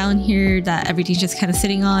 game down here that everything's just kind of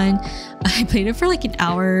sitting on. I played it for like an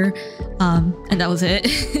hour, and that was it.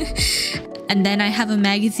 And then I have a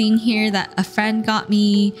magazine here that a friend got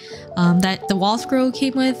me that the wall scroll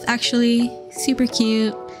came with, actually. Super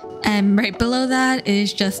cute. And right below that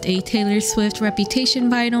is just a Taylor Swift Reputation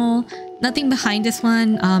vinyl. Nothing behind this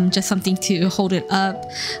one, just something to hold it up,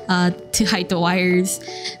 to hide the wires.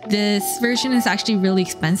 This version is actually really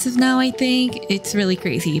expensive now, I think. It's really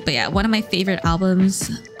crazy. But yeah, one of my favorite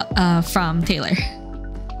albums from Taylor.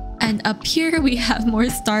 And up here we have more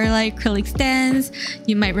Starlight acrylic stands.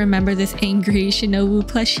 You might remember this angry Shinobu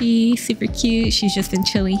plushie, super cute. She's just been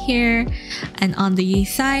chilling here. And on the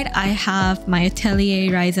side, I have my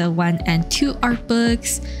Atelier Ryza 1 and 2 art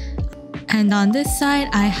books. And on this side,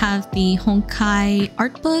 I have the Honkai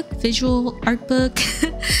art book, visual art book.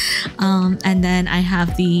 And then I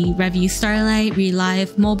have the Review Starlight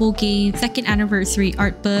Relive mobile game 2nd anniversary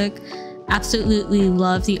art book. Absolutely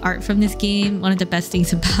love the art from this game. One of the best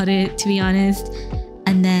things about it, to be honest.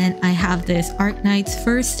 And then I have this Arknight's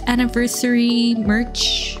 1st anniversary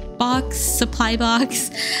merch box, supply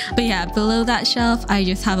box. But yeah, below that shelf, I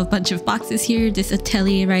just have a bunch of boxes here. This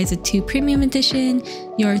Atelier Ryza 2 Premium Edition,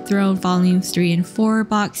 Your Throne Volumes 3 and 4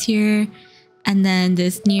 box here. And then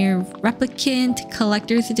this Nier Replicant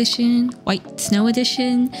Collector's Edition, White Snow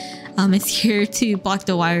Edition. It's here to block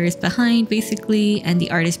the wires behind, basically, and the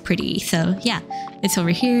art is pretty. So yeah, it's over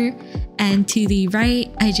here. And to the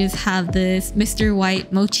right, I just have this Mr.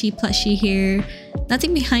 White Mochi plushie here.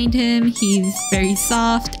 Nothing behind him. He's very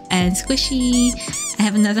soft and squishy. I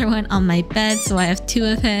have another one on my bed, so I have 2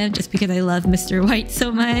 of him just because I love Mr. White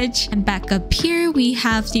so much. And back up here, we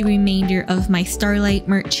have the remainder of my Starlight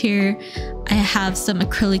merch here. I have some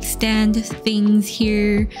acrylic stand things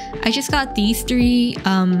here. I just got these 3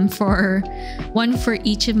 for one for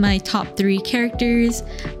each of my top 3 characters.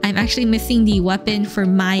 I'm actually missing the weapon for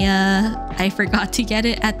Maya. I forgot to get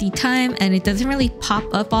it at the time, and it doesn't really pop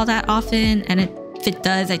up all that often, and if it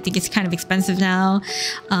does, I think it's kind of expensive now.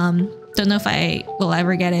 Don't know if I will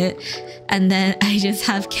ever get it. And then I just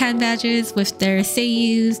have can badges with their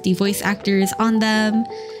seiyus, the voice actors on them.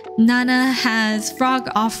 Nana has frog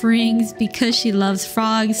offerings because she loves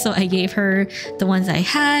frogs, so I gave her the ones I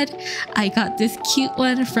had. I got this cute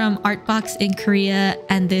one from Artbox in Korea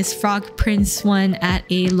and this Frog Prince one at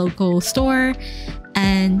a local store.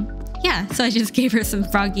 And yeah, so I just gave her some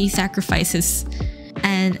froggy sacrifices.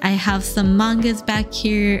 And I have some mangas back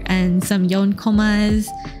here and some yonkomas.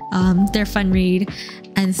 They're fun read.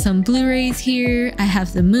 And some Blu-rays here. I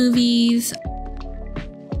have the movies,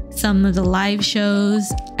 some of the live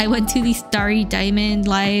shows. I went to the Starry Diamond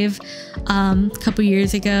live a couple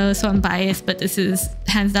years ago, so I'm biased, but this is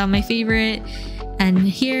hands down my favorite. And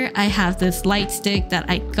here I have this light stick that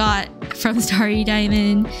I got from Starry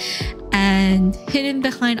Diamond. And hidden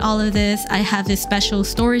behind all of this, I have this special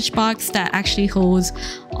storage box that actually holds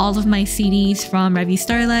all of my CDs from Review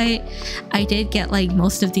Starlight. I did get like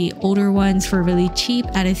most of the older ones for really cheap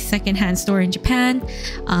at a secondhand store in Japan,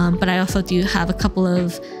 but I also do have a couple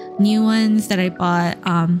of new ones that I bought,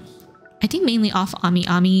 I think mainly off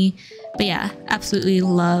AmiAmi. But yeah, absolutely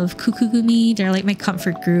love Kukugumi. They're like my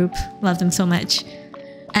comfort group. Love them so much.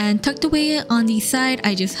 And tucked away on the side,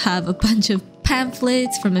 I just have a bunch of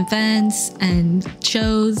pamphlets from events and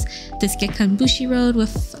shows. This Gekkan Bushiroad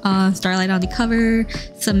with Starlight on the cover,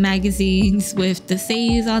 some magazines with the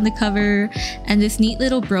seiyus on the cover, and this neat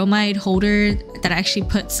little bromide holder that I actually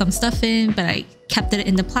put some stuff in, but I kept it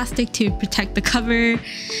in the plastic to protect the cover.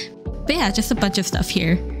 But yeah, just a bunch of stuff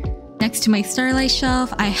here. Next to my Starlight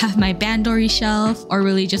shelf, I have my Bandori shelf, or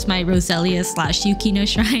really just my Roselia / Yukino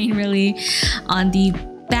shrine, really. On the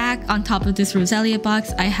back, on top of this Roselia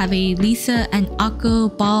box, I have a Lisa and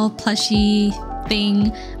Akko ball plushie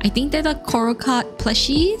thing. I think they're the Korokot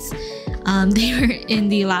plushies. They were in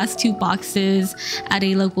the last 2 boxes at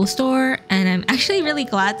a local store, and I'm actually really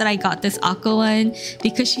glad that I got this Akko one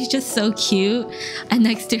because she's just so cute. And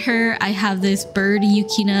next to her, I have this bird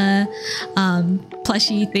Yukina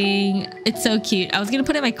plushie thing. It's so cute. I was gonna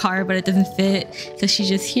put it in my car, but it doesn't fit, so she's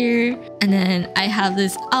just here. And then I have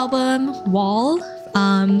this album wall.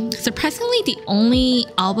 Surprisingly, the only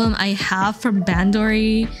album I have from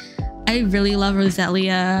Bandori. I really love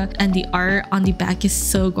Roselia, and the art on the back is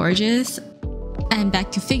so gorgeous. And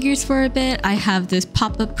back to figures for a bit, I have this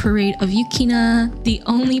pop-up parade of Yukina, the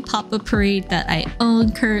only pop-up parade that I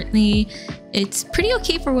own currently. It's pretty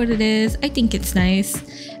okay for what it is. I think it's nice.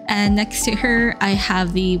 And next to her, I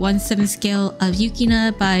have the 1/7 scale of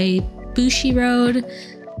Yukina by Bushiroad.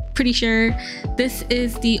 Pretty sure this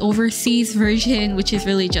is the overseas version, which is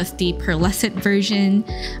really just the pearlescent version.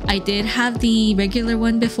 I did have the regular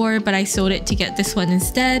one before, but I sold it to get this one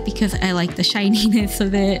instead because I like the shininess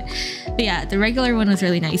of it. But yeah, the regular one was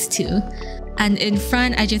really nice too. And in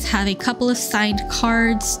front, I just have a couple of signed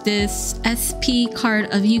cards. This SP card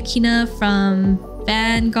of Yukina from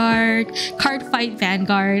Card Fight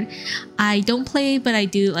Vanguard. I don't play, but I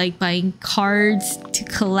do like buying cards to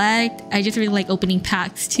collect. I just really like opening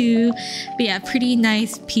packs too. But yeah, pretty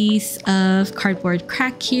nice piece of cardboard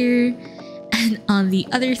crack here. And on the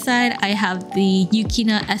other side, I have the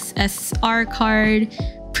Yukina SSR card.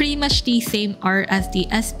 Pretty much the same art as the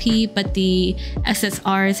SP, but the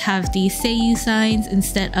SSRs have the Seiyu signs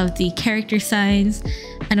instead of the character signs.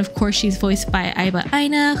 And of course, she's voiced by Aiba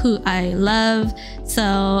Aina, who I love.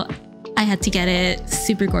 So I had to get it.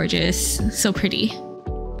 Super gorgeous, so pretty.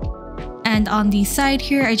 And on the side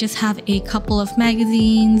here, I just have a couple of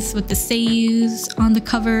magazines with the Seiyus on the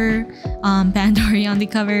cover, Bandori on the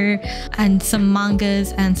cover, and some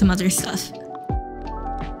mangas and some other stuff.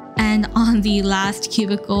 And on the last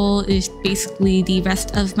cubicle is basically the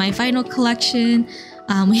rest of my vinyl collection.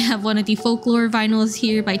 We have one of the folklore vinyls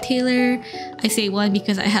here by Taylor. I say one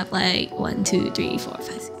because I have like 1, 2, 3, 4, 5,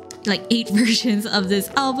 6, like 8 versions of this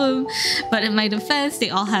album. But in my defense,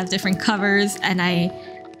 they all have different covers and I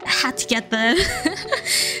had to get them.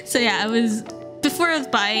 So yeah, before I was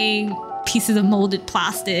buying pieces of molded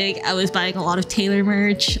plastic, I was buying a lot of Taylor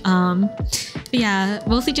merch. But yeah,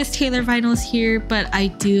 mostly just Taylor vinyls here, but I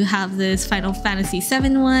do have this Final Fantasy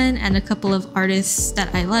VII one and a couple of artists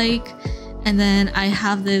that I like. And then I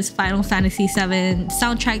have this Final Fantasy VII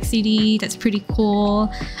soundtrack CD that's pretty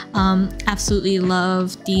cool. Absolutely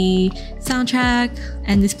love the soundtrack.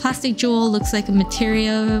 And this plastic jewel looks like a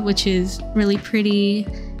materia, which is really pretty.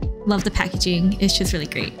 Love the packaging, it's just really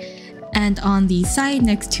great. And on the side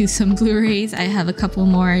next to some Blu-rays, I have a couple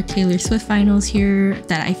more Taylor Swift vinyls here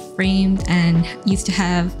that I framed and used to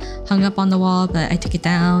have hung up on the wall, but I took it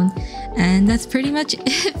down. And that's pretty much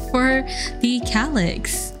it for the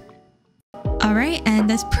Calyx. Alright, and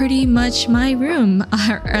that's pretty much my room,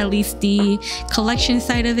 or at least the collection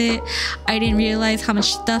side of it. I didn't realize how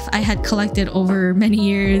much stuff I had collected over many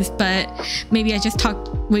years, but maybe I just talked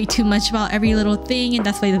way too much about every little thing and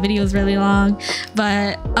that's why the video is really long.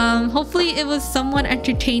 But hopefully it was somewhat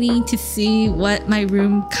entertaining to see what my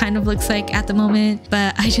room kind of looks like at the moment.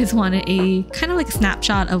 But I just wanted a kind of like a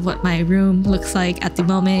snapshot of what my room looks like at the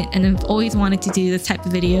moment, and I've always wanted to do this type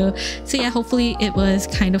of video. So yeah, hopefully it was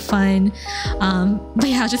kind of fun. But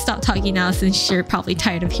yeah, I'll just stop talking now since you're probably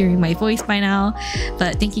tired of hearing my voice by now.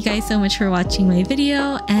 But thank you guys so much for watching my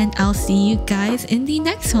video, and I'll see you guys in the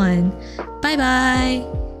next one. Bye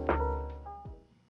bye!